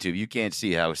watching on YouTube, you can't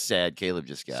see how sad Caleb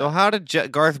just got. So how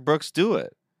did Garth Brooks do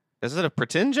it? Is it a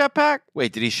pretend jetpack?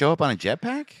 Wait, did he show up on a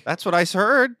jetpack? That's what I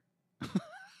heard.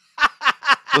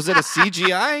 Was it a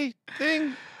CGI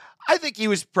thing? I think he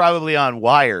was probably on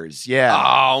wires. Yeah.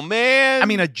 Oh, man. I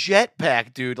mean, a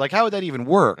jetpack, dude. Like, how would that even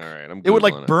work? all right, I'm It would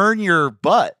like Googling burn your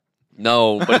butt.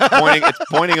 No, but it's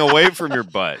pointing away from your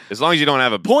butt. As long as you don't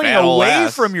have a Pointing fat old away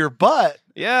ass. from your butt.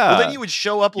 Yeah. Well, then you would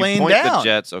show up You laying point down. the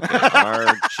jets. Okay, our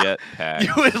jetpack.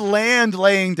 You would land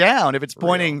laying down if it's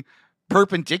pointing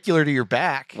perpendicular to your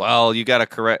back. Well, you got to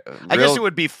correct. I guess it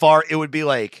would be far. It would be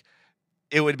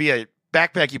a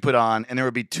backpack you put on, and there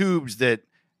would be tubes that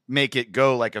make it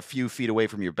go like a few feet away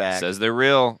from your back. says they're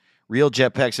real. Real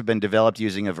jetpacks have been developed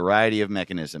using a variety of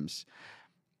mechanisms.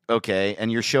 Okay, and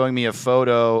you're showing me a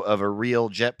photo of a real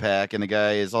jetpack, and the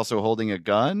guy is also holding a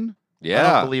gun? I don't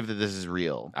Yeah, believe that this is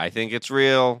real. I think it's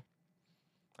real.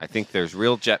 I think there's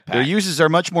real jetpacks. Their uses are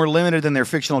much more limited than their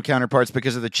fictional counterparts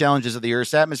because of the challenges of the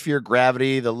Earth's atmosphere,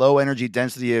 gravity, the low energy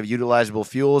density of utilizable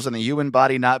fuels, and the human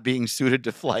body not being suited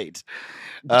to flight.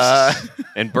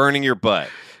 and burning your butt.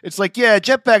 It's like, yeah,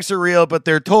 jetpacks are real, but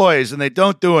they're toys and they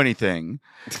don't do anything.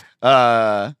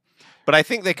 But I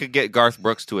think they could get Garth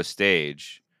Brooks to a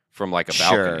stage from like a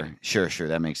balcony. Sure.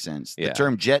 That makes sense. Yeah. The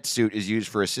term jet suit is used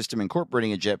for a system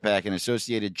incorporating a jetpack and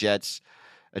associated jets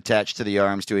attached to the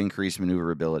arms to increase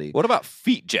maneuverability. What about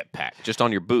feet jetpack? Just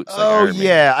on your boots. Like Oh Iron Man?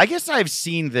 yeah, I guess I've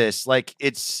seen this. Like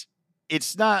it's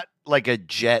not like a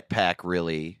jetpack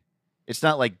really. It's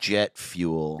not like jet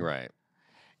fuel. Right.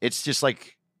 It's just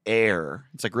like air.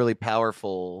 It's like really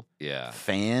powerful Yeah.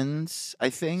 fans, I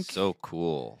think. So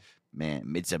cool.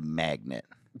 Man, it's a magnet.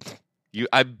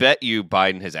 I bet you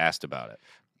Biden has asked about it.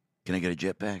 Can I get a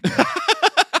jetpack?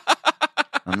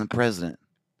 I'm the president.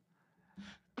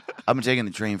 I've been taking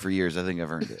the train for years. I think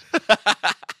I've earned it.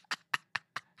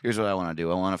 Here's what I want to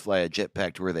do. I want to fly a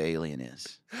jetpack to where the alien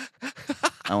is.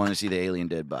 I want to see the alien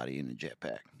dead body in the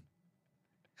jetpack.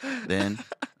 Then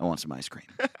I want some ice cream.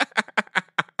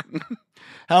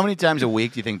 How many times a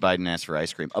week do you think Biden asks for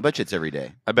ice cream? I'll bet you it's every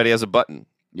day. I bet he has a button.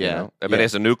 Yeah. You know? I bet he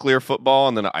has a nuclear football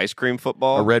and then an ice cream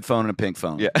football. A red phone and a pink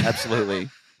phone. Yeah. Absolutely.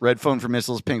 Red phone for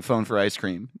missiles, pink phone for ice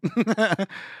cream.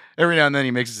 Every now and then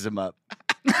he mixes them up.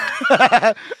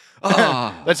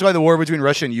 Oh. That's why the war between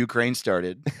Russia and Ukraine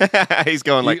started. He's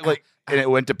going like, And it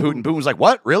went to Putin. Putin was like,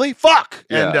 "What? Really? Fuck!"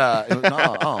 Yeah. And it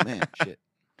was, oh man, shit.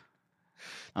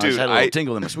 I just Dude, had a little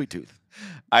tingle in my sweet tooth.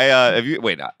 if you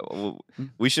wait,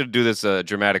 we should do this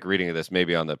dramatic reading of this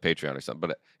maybe on the Patreon or something.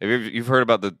 But you've heard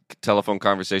about the telephone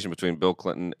conversation between Bill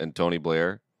Clinton and Tony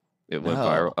Blair? It went No.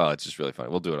 viral. Oh, it's just really funny.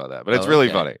 We'll do it on that, but it's Oh, really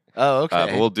okay. funny. Oh, okay.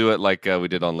 But we'll do it like we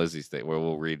did on Lizzie's thing, where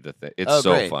we'll read the thing. It's Oh,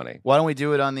 so great. funny. Why don't we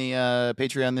do it on the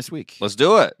Patreon this week? Let's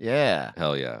do it. Yeah.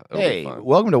 Hell yeah! It'll Hey, be fun.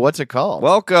 welcome to What's It Called?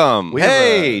 Welcome. We have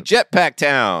Hey, a- Jetpack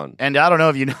Town. And I don't know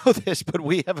if you know this, but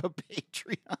we have a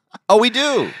Patreon. Oh, we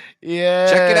do.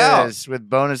 Yes, Check it out. with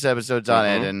bonus episodes on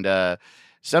it, Mhm. and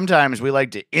sometimes we like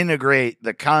to integrate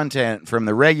the content from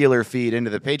the regular feed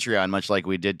into the Patreon, much like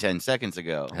we did 10 seconds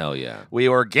ago. Hell yeah. We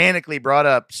organically brought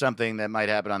up something that might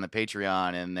happen on the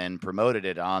Patreon and then promoted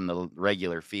it on the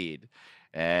regular feed,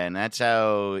 and that's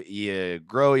how you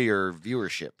grow your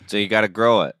viewership. So you got to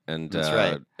grow it, and That's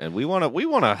right. And we want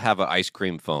to have an ice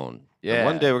cream phone. And Yeah.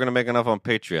 one day we're gonna make enough on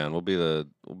Patreon. We'll be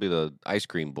the ice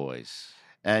cream boys.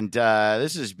 And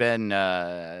this has been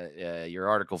your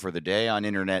article for the day on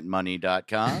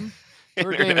InternetMoney.com.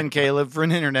 We're Dave and Caleb for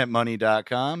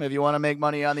InternetMoney.com. If you want to make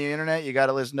money on the internet, you got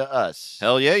to listen to us.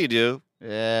 Hell yeah, you do.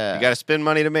 Yeah. You got to spend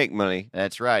money to make money.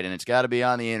 That's right, and it's got to be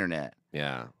on the internet.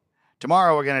 Yeah.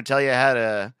 Tomorrow we're going to tell you how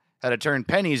to turn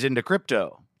pennies into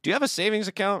crypto. Do you have a savings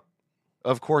account?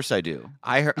 Of course I do.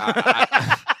 I heard.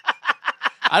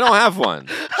 I don't have one.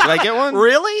 Should I get one?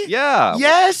 Really? Yeah.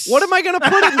 Yes. What am I gonna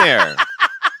put in there?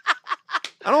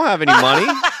 I don't have any money.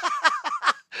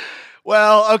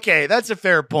 Well, okay, that's a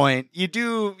fair point. You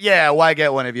do, yeah, why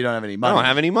get one if you don't have any I money? don't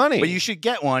have any money. But you should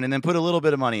get one and then put a little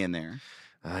bit of money in there.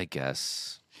 I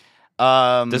guess.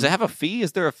 Does Does it have a fee?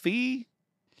 Is there a fee?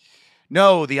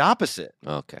 No, the opposite.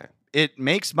 Okay. It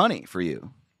makes money for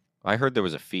you. I heard there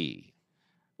was a fee.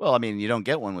 Well, I mean, you don't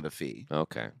get one with a fee.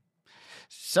 Okay.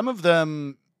 Some of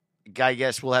them, I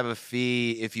guess, will have a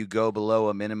fee if you go below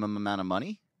a minimum amount of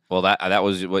money. Well, that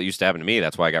was what used to happen to me.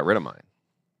 That's why I got rid of mine,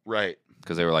 Right.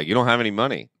 because they were like, "You don't have any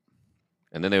money,"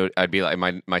 and then I'd be like,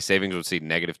 my savings would see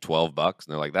negative $12, and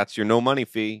they're like, "That's your no money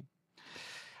fee."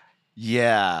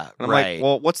 Yeah, And I'm right. like,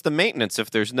 "Well, what's the maintenance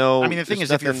if there's no?" I mean, the thing there's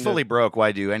is, if you're nothing to-" fully broke,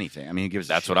 why do anything? I mean, it gives.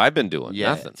 That's what I've been doing. Yeah,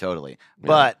 Nothing. totally. Yeah.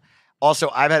 But also,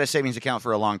 I've had a savings account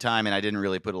for a long time, and I didn't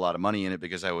really put a lot of money in it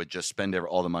because I would just spend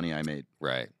all the money I made.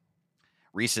 Right.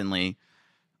 Recently,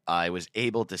 I was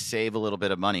able to save a little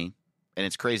bit of money, and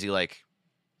it's crazy. Like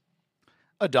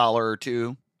 $1 or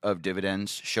 $2 of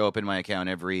dividends show up in my account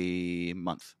every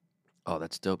month. Oh,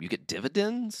 that's dope. You get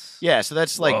dividends? Yeah, so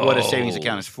that's like what a savings Whoa.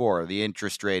 account is for. The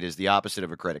interest rate is the opposite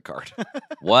of a credit card.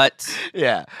 What?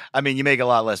 Yeah, I mean, you make a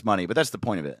lot less money, but that's the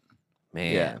point of it.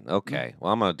 Man. Yeah. Okay.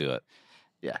 Well, I'm going to do it.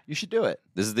 Yeah, you should do it.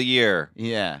 This is the year.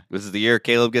 Yeah. This is the year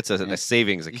Caleb gets a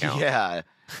savings account. Yeah.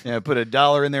 Yeah, put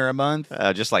 $1 in there a month.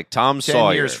 Just like Tom 10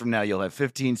 Sawyer. years from now, you'll have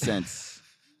 15 cents.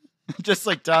 Just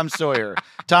like Tom Sawyer.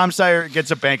 Tom Sawyer gets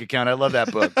a bank account. I love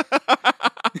that book.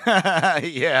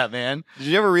 Yeah, man. Did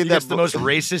you ever read that That's the most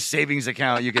racist savings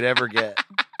account you could ever get.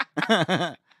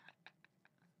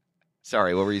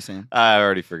 Sorry, what were you saying? I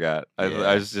already forgot. Yeah.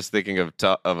 I was just thinking of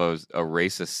a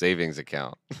racist savings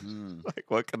account. Like,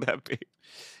 what could that be?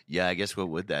 Yeah, I guess what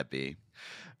would that be?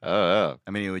 Oh,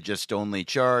 I mean, it would just only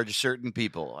charge certain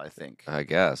people, I think. I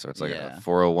guess. Or it's like Yeah. a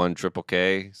 401 triple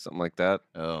K, something like that.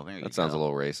 Oh, there you go. That sounds a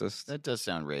little racist. That does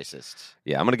sound racist.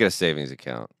 Yeah, I'm going to get a savings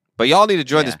account. But y'all need to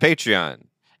join this Patreon.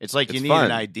 It's like you It's need fun.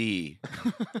 an ID.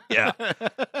 Yeah.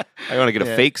 I want to get a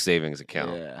Yeah. fake savings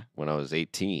account Yeah. when I was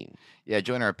 18. Yeah,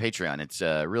 join our Patreon. It's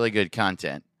really good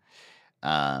content.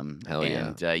 Hell yeah.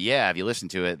 And if you listen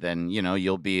to it, then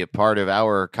you'll be a part of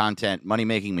our content money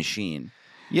making machine.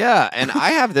 Yeah, and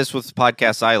I have this with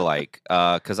podcasts I like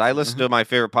because I listen to my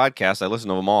favorite podcasts. I listen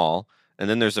to them all, and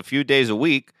then there's a few days a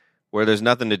week where there's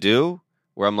nothing to do.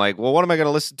 Where I'm like, well, what am I going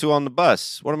to listen to on the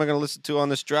bus? What am I going to listen to on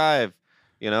this drive?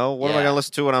 What am I Yeah. going to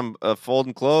listen to when I'm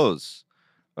folding clothes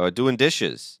or doing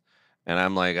dishes? And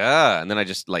I'm like, and then I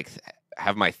just like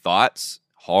have my thoughts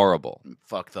horrible.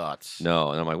 Fuck thoughts.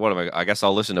 No, and I'm like, what am I guess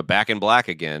I'll listen to Back in Black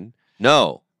again.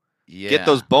 No, Yeah. get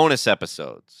those bonus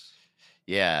episodes.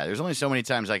 Yeah, there's only so many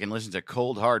times I can listen to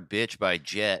Cold Hard Bitch by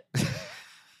Jet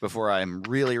before I'm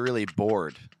really, really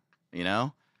bored, you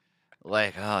know?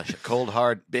 Like, oh, Cold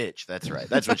Hard Bitch. That's right.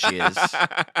 That's what she is.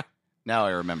 Now I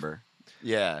remember.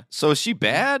 Yeah, So is she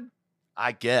bad?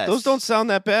 I guess. Those don't sound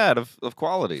that bad of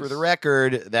qualities. For the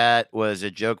record, that was a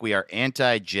joke. We are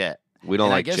anti-Jet. we don't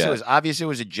And like I guess Jet. it was obvious it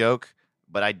was a joke,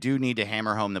 but I do need to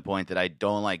hammer home the point that I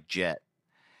don't like Jet.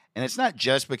 And it's not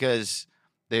just because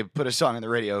they put a song on the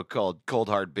radio called Cold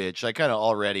Hard Bitch. I kind of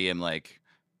already am like,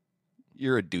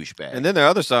 you're a douchebag. And then their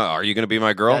other song, Are You Gonna Be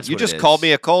My Girl? That's You what it just is. called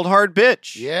me a cold hard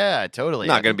bitch. yeah, totally. I'm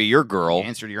not gonna be your You girl.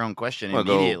 answered your own question I'm gonna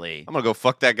go- immediately. I'm gonna go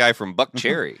fuck that guy from Buck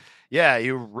Cherry. Yeah,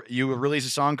 you release a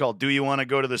song called "Do You Want to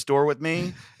Go to the Store with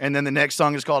Me," and then the next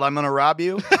song is called "I'm Gonna Rob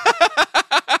You."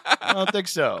 I don't think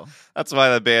so. That's why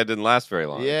that band didn't last very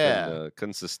long. Yeah.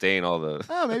 Couldn't sustain all the.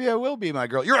 Oh, maybe I will be my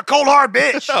girl. You're a cold hard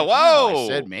bitch. Whoa. Oh, I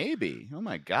said maybe. Oh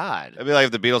my god. It'd be like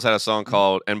if the Beatles had a song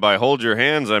called "And by Hold Your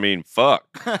Hands, I mean fuck."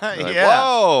 Like, yeah.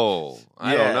 Whoa.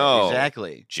 I don't know.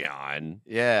 Exactly. John.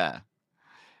 Yeah.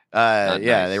 Not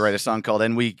Yeah, nice. they write a song called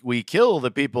 "And We Kill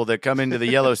the People That Come Into the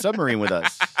Yellow Submarine with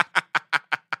Us."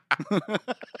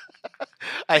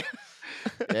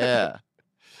 Yeah.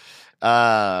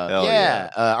 Hell yeah.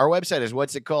 Our website is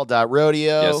what's it called?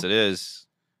 Rodeo. Yes, it is.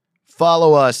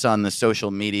 Follow us on the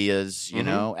social medias, you Mhm.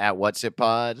 know, at What's It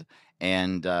Pod.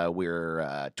 And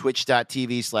we're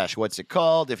twitch.tv/What's It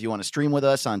Called if you want to stream with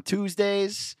us on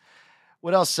Tuesdays.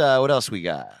 What else we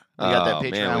got? We got that Oh,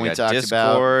 Patreon man, we we got talked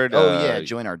Discord, about. Oh, yeah. uh,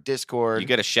 Join our Discord. You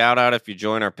get a shout out if you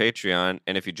join our Patreon,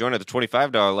 and if you join at the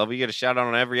 $25 level, you get a shout out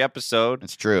on every episode.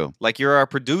 It's true. Like you're our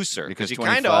producer Because you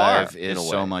kind of are 25 in is a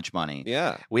so way. much money.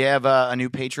 Yeah, We have a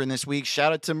new patron this week.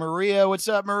 Shout out to Maria. What's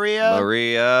up, Maria?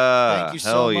 Maria. Thank you so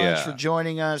Hell much yeah. for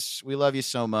joining us. We love you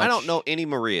so much. I don't know any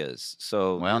Marias,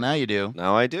 so Well, now you do,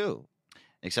 now I do.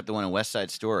 except the one in West Side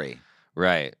Story,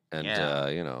 Right, and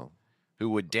Yeah. Who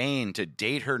would deign to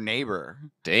date her neighbor.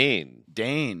 Dane.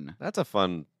 Dane. That's a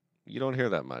fun. You don't hear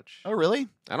that much. Oh, really?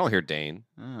 I don't hear Dane.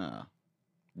 Oh.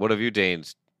 What have you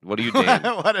Danes? What do you Dane?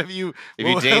 What have you? Have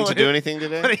you deigned to do anything What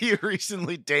today? have you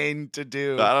recently deigned to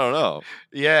do? I don't know.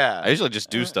 Yeah. I usually just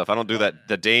do stuff. I don't do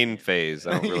the Dane phase.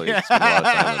 I don't really Yeah. spend a lot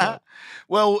of time on that.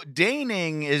 Well,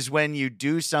 deigning is when you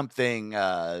do something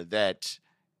that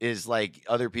is like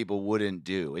other people wouldn't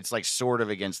do. It's like sort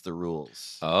of against the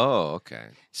rules. Oh, okay.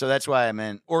 So that's why I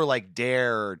meant, or like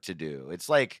dare to do. It's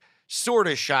like sort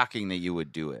of shocking that you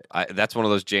would do it. That's one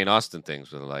of those Jane Austen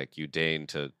things where like you deign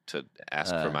to ask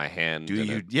for Uh, my hand. Do and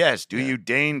you? it- Yes. Do yeah. you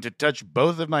deign to touch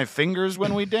both of my fingers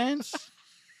when we dance?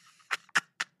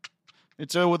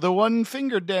 It's the one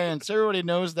finger dance. Everybody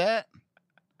knows that.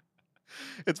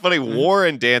 It's funny. War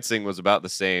and dancing was about the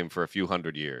same for a few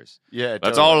hundred years. Yeah.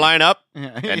 Let's all line up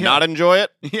Yeah, and yeah. not enjoy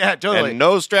it, Yeah, totally. and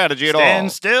no strategy at Stand all.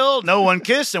 still. No one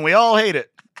kiss, and we all hate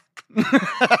it.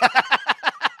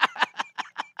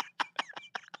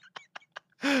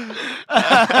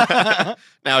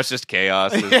 Now it's just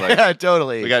chaos. It's like, Yeah,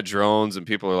 totally. we got drones and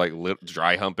people are like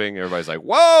dry humping. Everybody's like,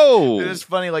 "Whoa!" It is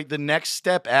funny. Like the next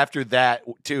step after that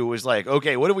too was like,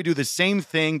 okay, what if we do the same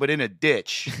thing but in a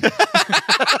ditch?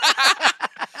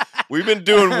 We've been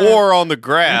doing war on the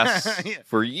grass Yeah.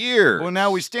 for years. Well, now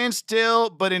we stand still,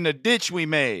 but in a ditch we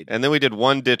made. And then we did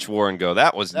one ditch war and go.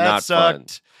 That was That not fun.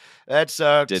 sucked. That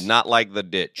sucked. Did not like the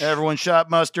ditch. Everyone shot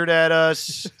mustard at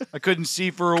us. I couldn't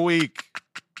see for a week.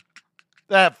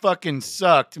 That fucking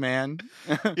sucked, man.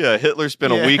 Yeah, Hitler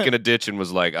spent Yeah. a week in a ditch and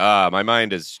was like, my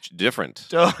mind is different.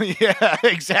 So yeah,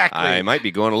 exactly. I might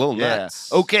be going a little Yeah. nuts.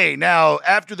 Okay, now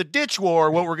after the ditch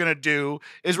war, what we're gonna do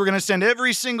is we're gonna send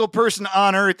every single person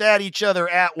on Earth at each other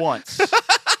at once.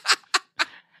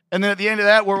 And then at the end of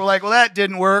that, we're like, well, that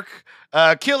didn't work.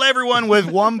 Kill everyone with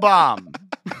one bomb.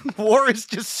 War is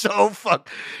just so fucked.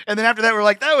 And then after that, we're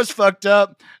like, that was fucked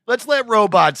up. Let's let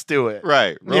robots do it.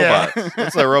 Right, Yeah. robots.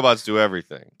 Let's let robots do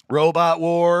everything. Robot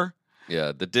war.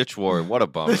 Yeah, the ditch war. What a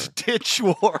bummer. This ditch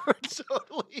war.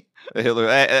 Totally. Hitler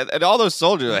and all those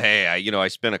soldiers. Hey, I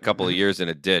spent a couple of years in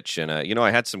a ditch, and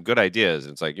I had some good ideas.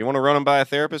 It's like, you want to run them by a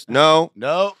therapist? No,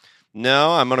 No.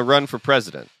 I'm going to run for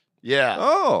president. Yeah.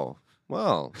 Oh,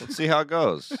 well, let's see how it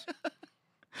goes.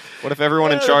 What if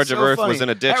everyone in Yeah, charge that's of so Earth funny. was in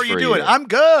a ditch How are you for a doing? year? I'm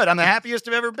good. I'm the happiest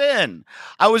I've ever been.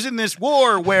 I was in this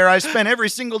war where I spent every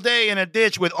single day in a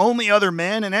ditch with only other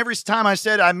men, and every time I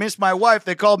said I miss my wife,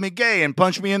 they called me gay and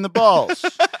punched me in the balls.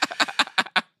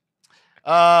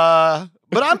 But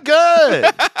I'm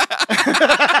good.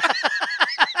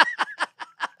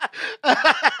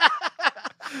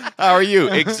 How are you?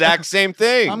 Exact same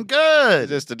thing. I'm good.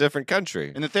 Just a different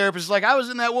country. And the therapist is like, I was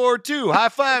in that war too. High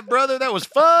five, brother. That was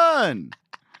fun.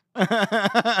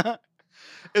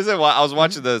 Is it? I was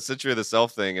watching the Century of the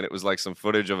Self thing, and it was like some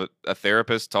footage of a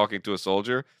therapist talking to a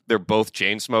soldier. They're both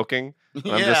chain smoking. And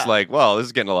I'm just like, well, this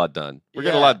is getting a lot done. We're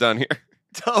getting a Yeah. lot done here.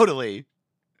 Totally.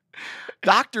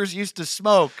 Doctors used to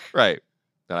smoke. Right.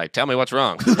 They're like, tell me what's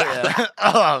wrong. Yeah.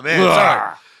 Oh man,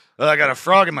 sorry. Well, I got a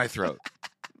frog in my throat.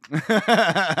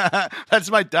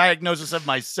 That's my diagnosis of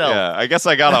myself. Yeah, I guess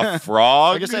I got a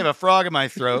frog. I guess I have a frog in my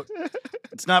throat.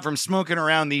 It's not from smoking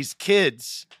around these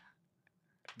kids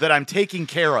that I'm taking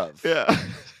care of. Yeah.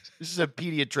 This is a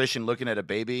pediatrician looking at a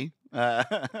baby.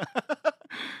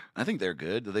 I think they're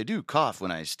good. They do cough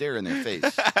when I stare in their face.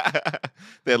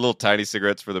 They had little tiny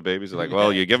cigarettes for the babies. They're like,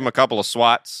 well, you give them a couple of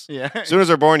swats. Yeah. As soon as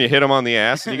they're born, you hit them on the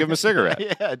ass and you give them a cigarette.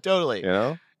 Yeah, totally. You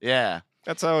know, Yeah.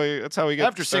 that's how we get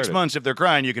After 6 started. months, if they're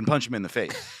crying, you can punch them in the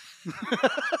face.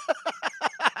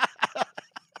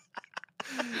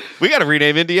 We got to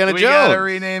rename Indiana We Jones. gotta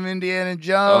rename Indiana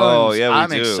Jones. Oh, yeah, we I'm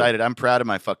do. excited. I'm proud of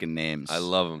my fucking names. I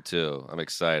love them too. I'm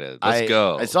excited. Let's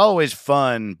go. It's always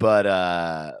fun, but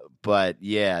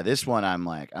yeah, this one I'm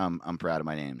like, I'm proud of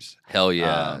my names. Hell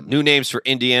yeah. Um, New names for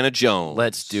Indiana Jones.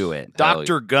 Let's do it. Hell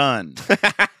Dr. Gunn.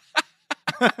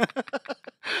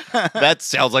 That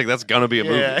sounds like that's gonna be a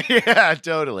movie. Yeah, yeah,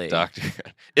 totally. Doctor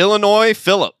Illinois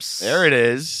Phillips. There it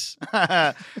is.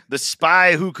 The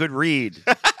spy who could read.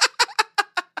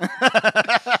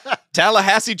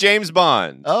 Tallahassee James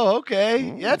Bond. Oh, okay.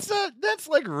 Ooh. That's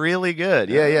like really good.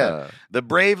 Yeah. The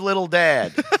brave little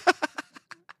dad.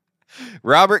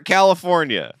 Robert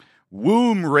California.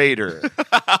 Womb Raider.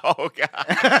 Oh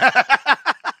god.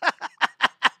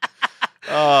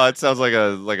 Oh, it sounds like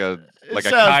a It a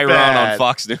sounds Chiron bad. on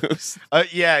Fox News.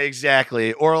 Yeah,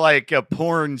 exactly. Or like a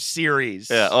porn series.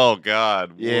 Yeah. Oh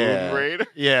god. Yeah. Womb Raider.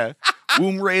 Yeah.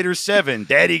 Womb Raider 7.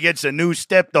 Daddy gets a new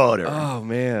stepdaughter. Oh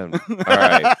man. All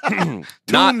right.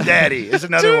 Tomb Daddy is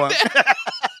another one.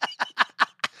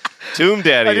 Tomb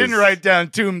Daddy. I didn't is- write down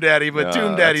Tomb Daddy, but No, Tomb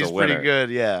that's Daddy's a pretty winner. good.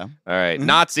 Yeah. All right.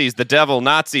 Nazis, the devil,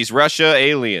 Nazis, Russia,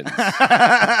 aliens.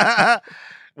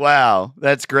 Wow,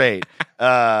 that's great.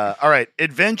 All right,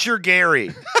 Adventure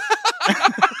Gary.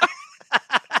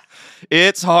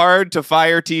 It's hard to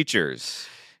fire teachers.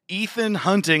 Ethan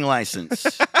Hunting License.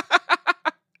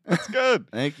 That's good.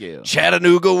 Thank you.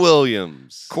 Chattanooga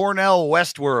Williams. Cornell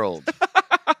Westworld.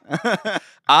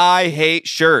 I hate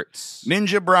shirts.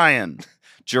 Ninja Brian.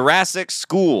 Jurassic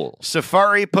School.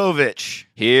 Safari Povich.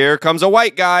 Here comes a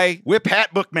white guy. Whip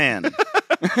Hat Bookman.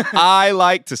 I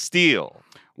like to steal.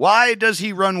 Why does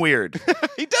he run weird?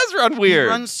 He does run weird. He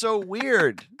runs so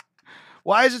weird.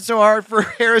 Why is it so hard for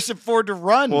Harrison Ford to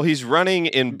run? Well, he's running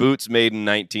in boots made in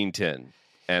 1910,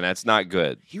 and that's not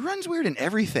good. He runs weird in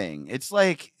everything. It's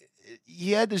like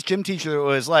he had this gym teacher that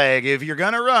was like, if you're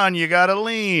going to run, you got to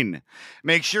lean.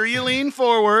 Make sure you lean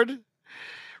forward.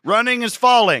 Running is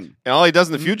falling. And all he does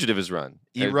in The Fugitive is run.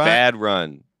 He A run- bad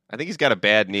run. I think he's got a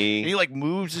bad knee. And he like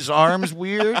moves his arms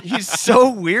weird. He's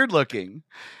so weird looking.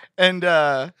 And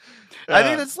I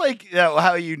think that's like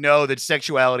how you know that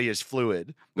sexuality is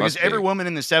fluid. Because Must be. every woman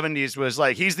in the 70s was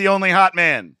like, he's the only hot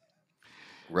man.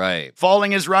 Right.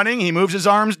 Falling is running. He moves his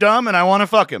arms dumb, and I want to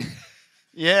fuck him.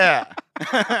 Yeah.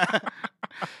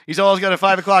 He's always got a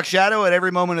 5 o'clock shadow at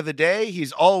every moment of the day.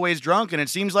 He's always drunk, and it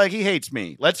seems like he hates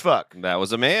me. Let's fuck. That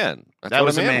was a man. That's That what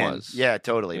was a a man man. was. Yeah,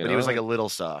 totally. You But he was know? like a little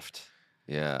soft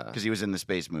Yeah. because he was in the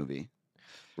space movie.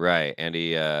 Right. And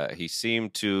he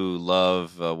seemed to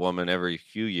love a woman every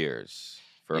few years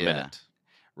for a Yeah. minute.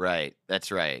 Right.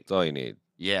 That's right. That's all you need.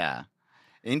 Yeah.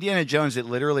 Indiana Jones, it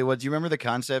literally was. Do you remember the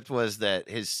concept was that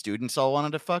his students all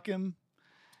wanted to fuck him?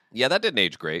 Yeah, that didn't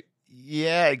age great.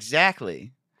 Yeah,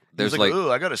 exactly. There's He was like, like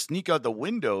ooh, I got to sneak out the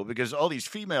window because all these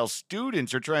female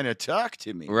students are trying to talk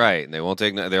to me. right, and they won't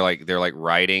take. They're like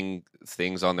writing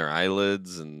things on their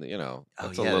eyelids, and you know, Oh,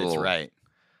 that's yeah, a little. that's right.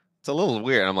 It's a little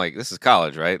weird. I'm like, this is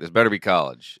college, right? This better be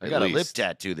college. I at got a lip least.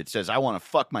 tattoo that says, I want to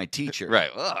fuck my teacher.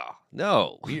 Right. Ugh,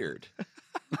 no. Weird.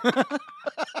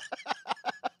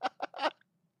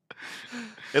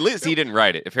 At least he didn't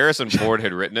write it. If Harrison Ford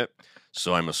had written it,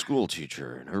 so I'm a school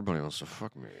teacher and everybody wants to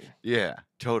fuck me. Yeah,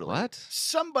 totally. What?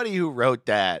 Somebody who wrote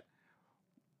that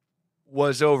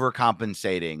was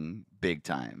overcompensating big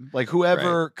time. Like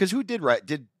whoever, because who did write?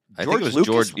 Did I George think it was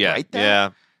Lucas George. Yeah, write that? yeah.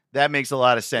 That makes a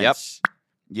lot of sense.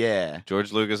 Yeah.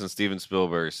 George Lucas and Steven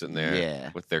Spielberg sitting there Yeah.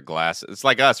 with their glasses. It's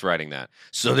like us writing that.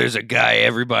 So there's a guy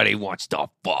everybody wants to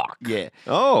fuck. Yeah.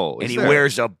 Oh, And is he there?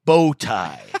 wears a bow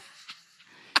tie.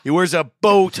 He wears a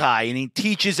bow tie and he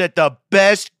teaches at the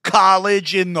best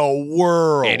college in the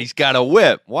world. And he's got a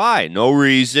whip. Why? No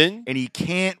reason. And he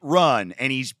can't run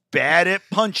and he's bad at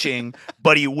punching,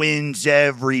 but he wins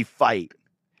every fight.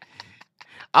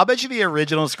 I'll bet you the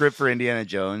original script for Indiana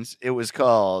Jones, it was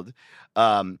called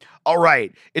All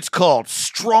right, it's called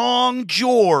Strong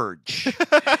George,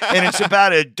 and it's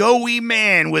about a doughy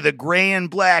man with a gray and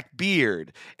black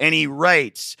beard, and he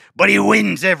writes, but he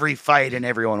wins every fight, and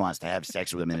everyone wants to have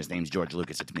sex with him, and his name's George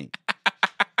Lucas. It's me.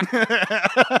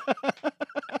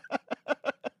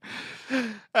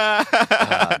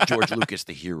 George Lucas,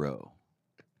 the hero.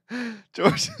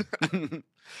 George.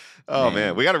 Oh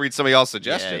man, we got to read some of y'all's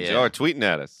suggestions. Yeah. Y'all are tweeting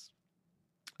at us.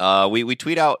 We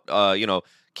tweet out.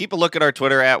 Keep a look at our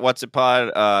Twitter at What's It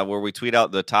Pod, where we tweet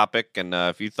out the topic. And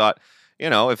if you thought,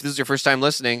 if this is your first time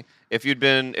listening, if you'd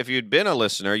been a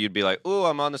listener, you'd be like, "Ooh,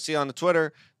 I'm on the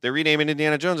Twitter. They're renaming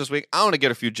Indiana Jones this week. I want to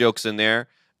get a few jokes in there."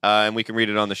 And we can read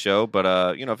it on the show. But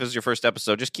if this is your first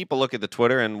episode, just keep a look at the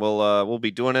Twitter, and we'll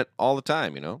be doing it all the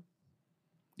time.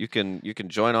 You can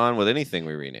join on with anything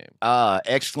we rename.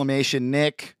 Exclamation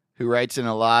Nick, who writes in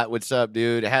a lot. What's up,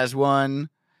 dude? Has one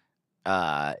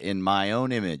in my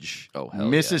own image. Oh, hell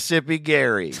Mississippi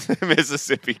Gary.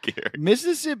 Mississippi Gary.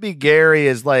 Mississippi Gary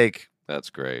is like That's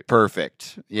great.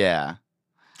 perfect. Yeah.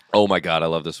 Oh my God, I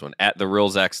love this one. At the real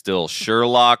Zach Still,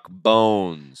 Sherlock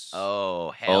Bones.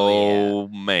 Oh, hell yeah. Oh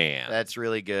man. That's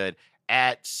really good.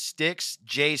 At Sticks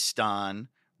J-Ston,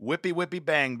 Whippy Whippy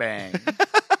Bang Bang.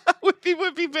 Whippy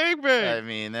whippy bang bang. I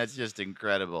mean, that's just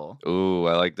incredible. Ooh,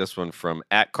 I like this one from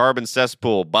at Carbon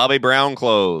Cesspool, Bobby Brown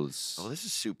Clothes. Oh, this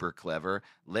is super clever.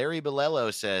 Larry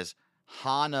Bilello says,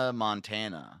 Hannah,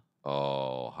 Montana.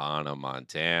 Oh, Hannah,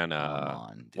 Montana. Come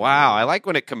on, dude. Wow, I like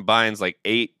when it combines like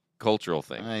 8 cultural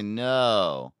things. I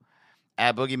know.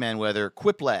 At Boogeyman Weather,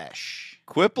 Quiplash.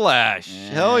 Quiplash.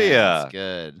 Hell yeah. That's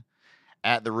good.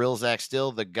 At the real Zach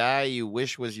Still, the guy you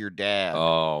wish was your dad.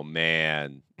 Oh,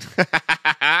 man.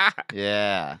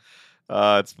 Yeah.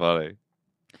 Oh, it's funny.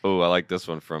 Oh, I like this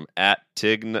one from at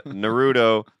Tig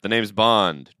Naruto. The name's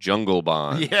Bond. Jungle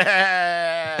Bond.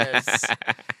 Yes.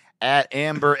 At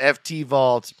Amber FT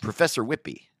Vault, Professor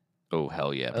Whippy. Oh,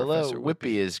 hell yeah. Hello, Professor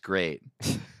Whippy is great.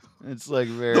 It's like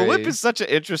very. The whip is such an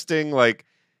interesting, like,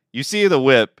 you see the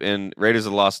whip in Raiders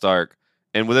of the Lost Ark,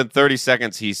 and within 30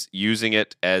 seconds, he's using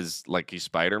it as, like, he's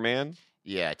Spider-Man.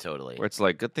 Yeah, totally. Where it's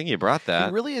like, good thing you brought that.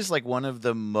 He really is like one of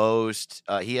the most.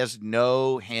 He has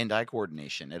no hand-eye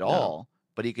coordination at all,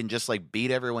 but he can just like beat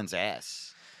everyone's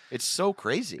ass. It's so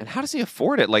crazy. And how does he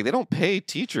afford it? Like, they don't pay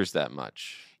teachers that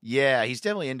much. Yeah, he's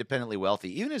definitely independently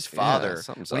wealthy. Even his father,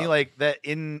 something's when he up. like that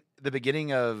in the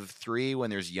beginning of 3,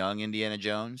 when there's young Indiana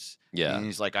Jones, Yeah. and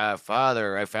he's like,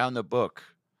 Father, I found the book."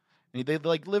 And they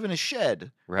like live in a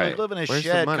shed. Right. They live in a Where's the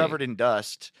shed money? covered in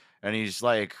dust, and he's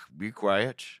like, "Be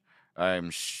quiet.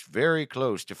 I'm very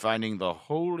close to finding the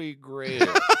Holy Grail.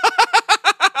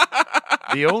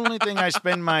 The only thing I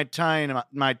spend my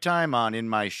time on in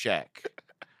my shack,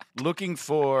 looking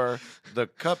for the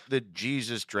cup that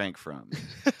Jesus drank from.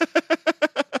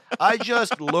 I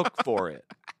just look for it."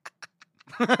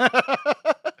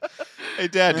 Hey,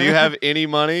 Dad, do you have any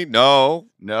money? No.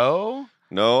 No,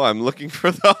 No, I'm looking for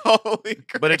the Holy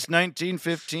Grail. but it's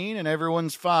 1915 and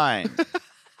everyone's fine.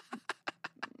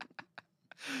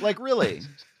 Like, really?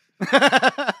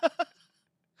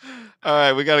 All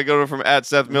right, we got to go from at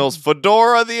Seth Mills,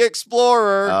 Fedora the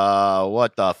Explorer.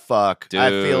 What the fuck? I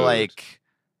feel Dude. like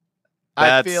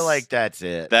that's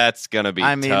it. That's going to be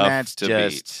I mean, tough that's to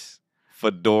just. beat.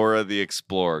 Fedora the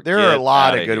Explorer. There are a Get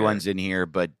lot outta of good here. ones in here,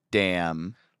 but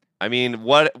damn. I mean,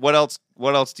 what else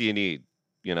do you need?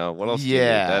 What else do you need?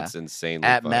 Yeah. That's insanely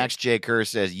At funny. Max J. Kerr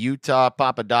says Utah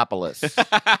Papadopoulos.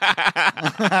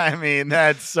 I mean,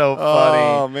 that's so funny.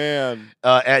 Oh, man.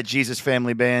 At Jesus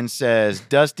Family Band says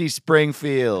Dusty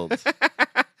Springfield.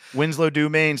 Winslow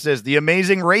Dumaine says The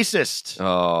Amazing Racist.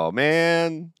 Oh,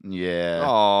 man. Yeah.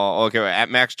 Oh, okay. At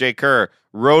Max J. Kerr,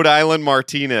 Rhode Island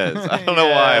Martinez. I don't know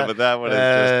why, but that one is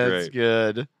That's just great.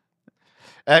 good.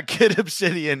 At Kid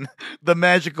Obsidian, The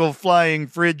Magical Flying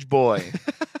Fridge Boy.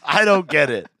 I don't get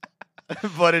it,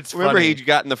 but it's Remember, funny. he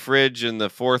got in the fridge in the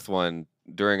 4th one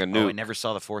during a Oh, I nuke. never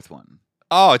saw the 4th one.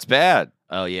 Oh, it's bad.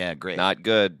 Oh, yeah, great. Not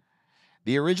good.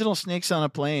 The original Snakes on a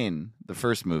Plane, the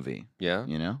first movie, Yeah,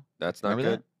 you know? that's not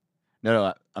Remember good. that?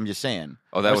 No, I'm just saying.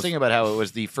 Oh, I that was was thinking about how it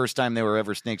was the first time there were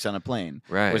ever snakes on a plane.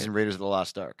 right. It was in Raiders of the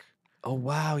Lost Ark. Oh,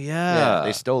 wow. Yeah,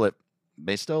 they stole it.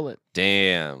 They stole it.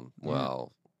 Damn. Yeah.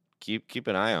 Well, keep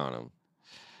an eye on him.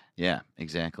 Yeah,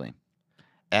 exactly.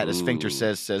 At a Sphincter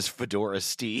Ooh. says Fedora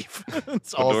Steve.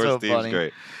 It's Fedora also Steve's funny.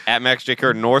 great. At Max J.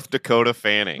 Kerr, North Dakota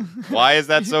Fanning. Why is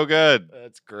that so good?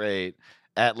 That's great.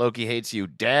 At Loki Hates You,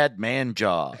 Dad Man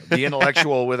Jaw, the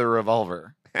intellectual with a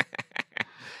revolver.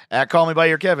 At Call Me By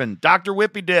Your Kevin, Dr.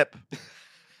 Whippy Dip.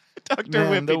 Dr.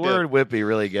 Man, Whippy the Dip. word whippy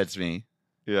really gets me.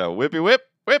 Yeah, whippy whip,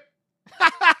 whip.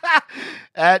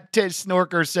 At Ted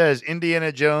Snorker says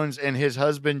Indiana Jones and his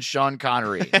husband Sean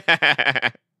Connery.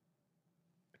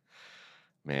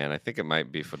 Man, I think it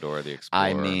might be Fedora the Explorer.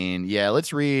 I mean, yeah,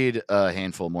 let's read a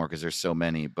handful more because there's so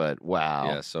many, but wow.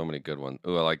 Yeah, so many good ones.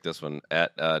 Ooh, I like this one.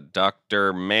 At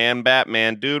Dr. Man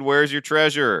Batman, dude, where's your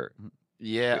treasure?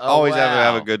 Yeah. We oh, always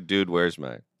have wow. a good dude, where's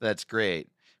mine? That's great.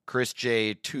 Chris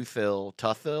J.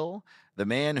 Tuthil, the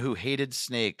man who hated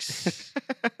snakes.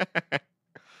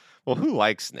 Well, who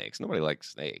likes snakes? Nobody likes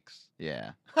snakes.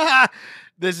 Yeah.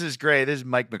 This is great. This is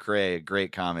Mike McRae, a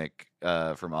great comic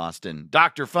from Austin.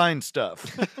 Dr. Fine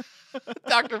Stuff.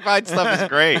 Dr. Fine Stuff is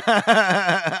great.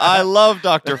 I love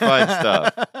Dr. Fine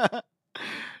Stuff.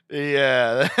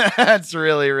 Yeah, that's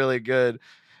really, really good.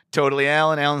 Totally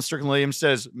Alan. Alan Strickland Williams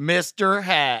says, Mr.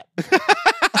 Hat.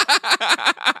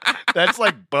 That's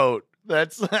like boat.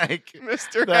 That's like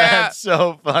Mr. That's Hat.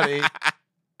 so funny.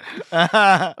 Oh,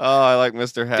 I like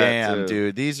Mr. Hat. Damn, too.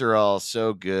 dude. These are all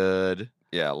so good.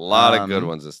 Yeah, a lot of good Um,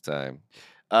 ones this time.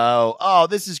 Oh,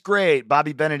 this is great.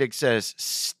 Bobby Benedict says,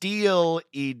 Steel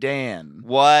Edan.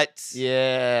 What?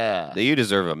 Yeah. You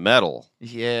deserve a medal.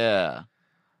 Yeah.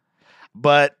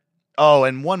 But,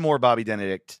 and one more Bobby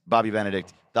Benedict.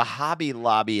 The Hobby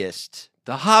Lobbyist.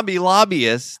 The Hobby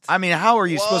Lobbyist. I mean, how are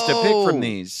you supposed to pick Whoa. from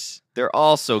these? They're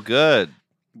all so good.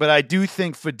 But I do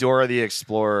think Fedora the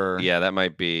Explorer. Yeah, that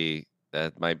might be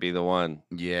the one.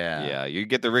 Yeah. Yeah, you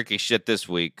get the Ricky shit this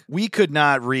week. We could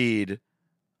not read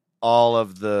all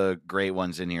of the great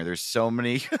ones in here. There's so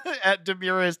many. At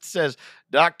Demurist says,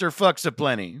 Dr. Fucks a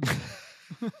Plenty.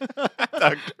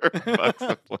 Dr.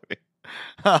 Buxaplenty.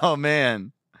 Oh,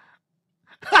 man.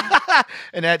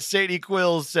 And at Sadie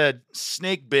Quills said,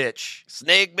 Snake Bitch.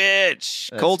 Snake bitch.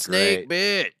 That's Cold snake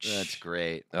bitch. That's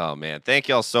great. Oh, man. Thank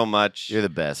y'all so much. You're the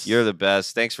best. You're the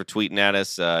best. Thanks for tweeting at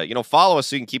us. Follow us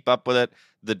so you can keep up with it.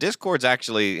 The Discord's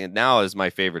actually now is my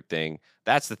favorite thing.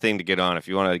 That's the thing to get on if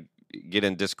you want to get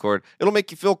in Discord. It'll make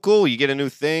you feel cool. You get a new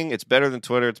thing. It's better than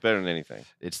Twitter. It's better than anything.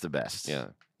 It's the best. Yeah.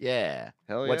 Yeah.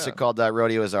 Hell What's it called?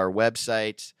 Rodeo is our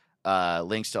website.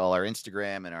 Links to all our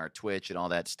Instagram and our Twitch and all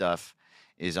that stuff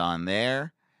is on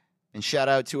there. And shout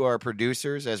out to our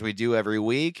producers, as we do every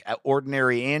week.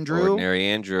 Ordinary Andrew. Ordinary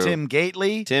Andrew. Tim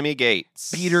Gately. Timmy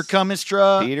Gates. Peter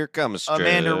Cummistra. Peter Cummistra.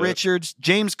 Amanda Richards.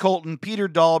 James Colton. Peter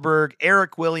Dahlberg.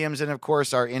 Eric Williams. And, of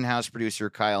course, our in-house producer,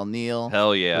 Kyle Neal.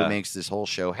 Hell yeah. Who makes this whole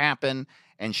show happen.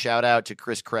 And shout out to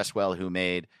Chris Cresswell, who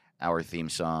made our theme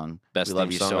song. Best we love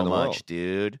theme you song so in the much, world.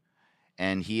 dude.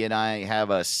 And he and I have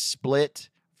a split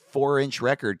 4-inch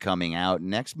record coming out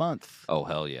next month. Oh,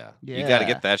 hell yeah. You Yeah. got to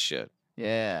get that shit.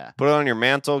 Yeah. Put it on your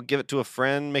mantle. Give it to a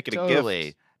friend. Make it a Totally.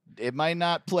 gift. It might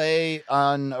not play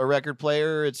on a record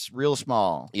player. It's real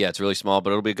small. Yeah, it's really small, but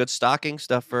it'll be a good stocking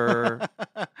stuffer.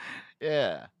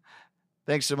 Yeah.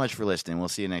 Thanks so much for listening. We'll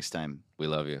see you next time. We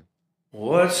love you.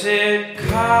 What's it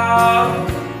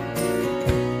called?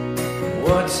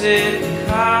 What's it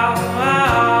called?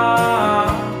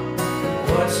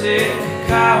 What's it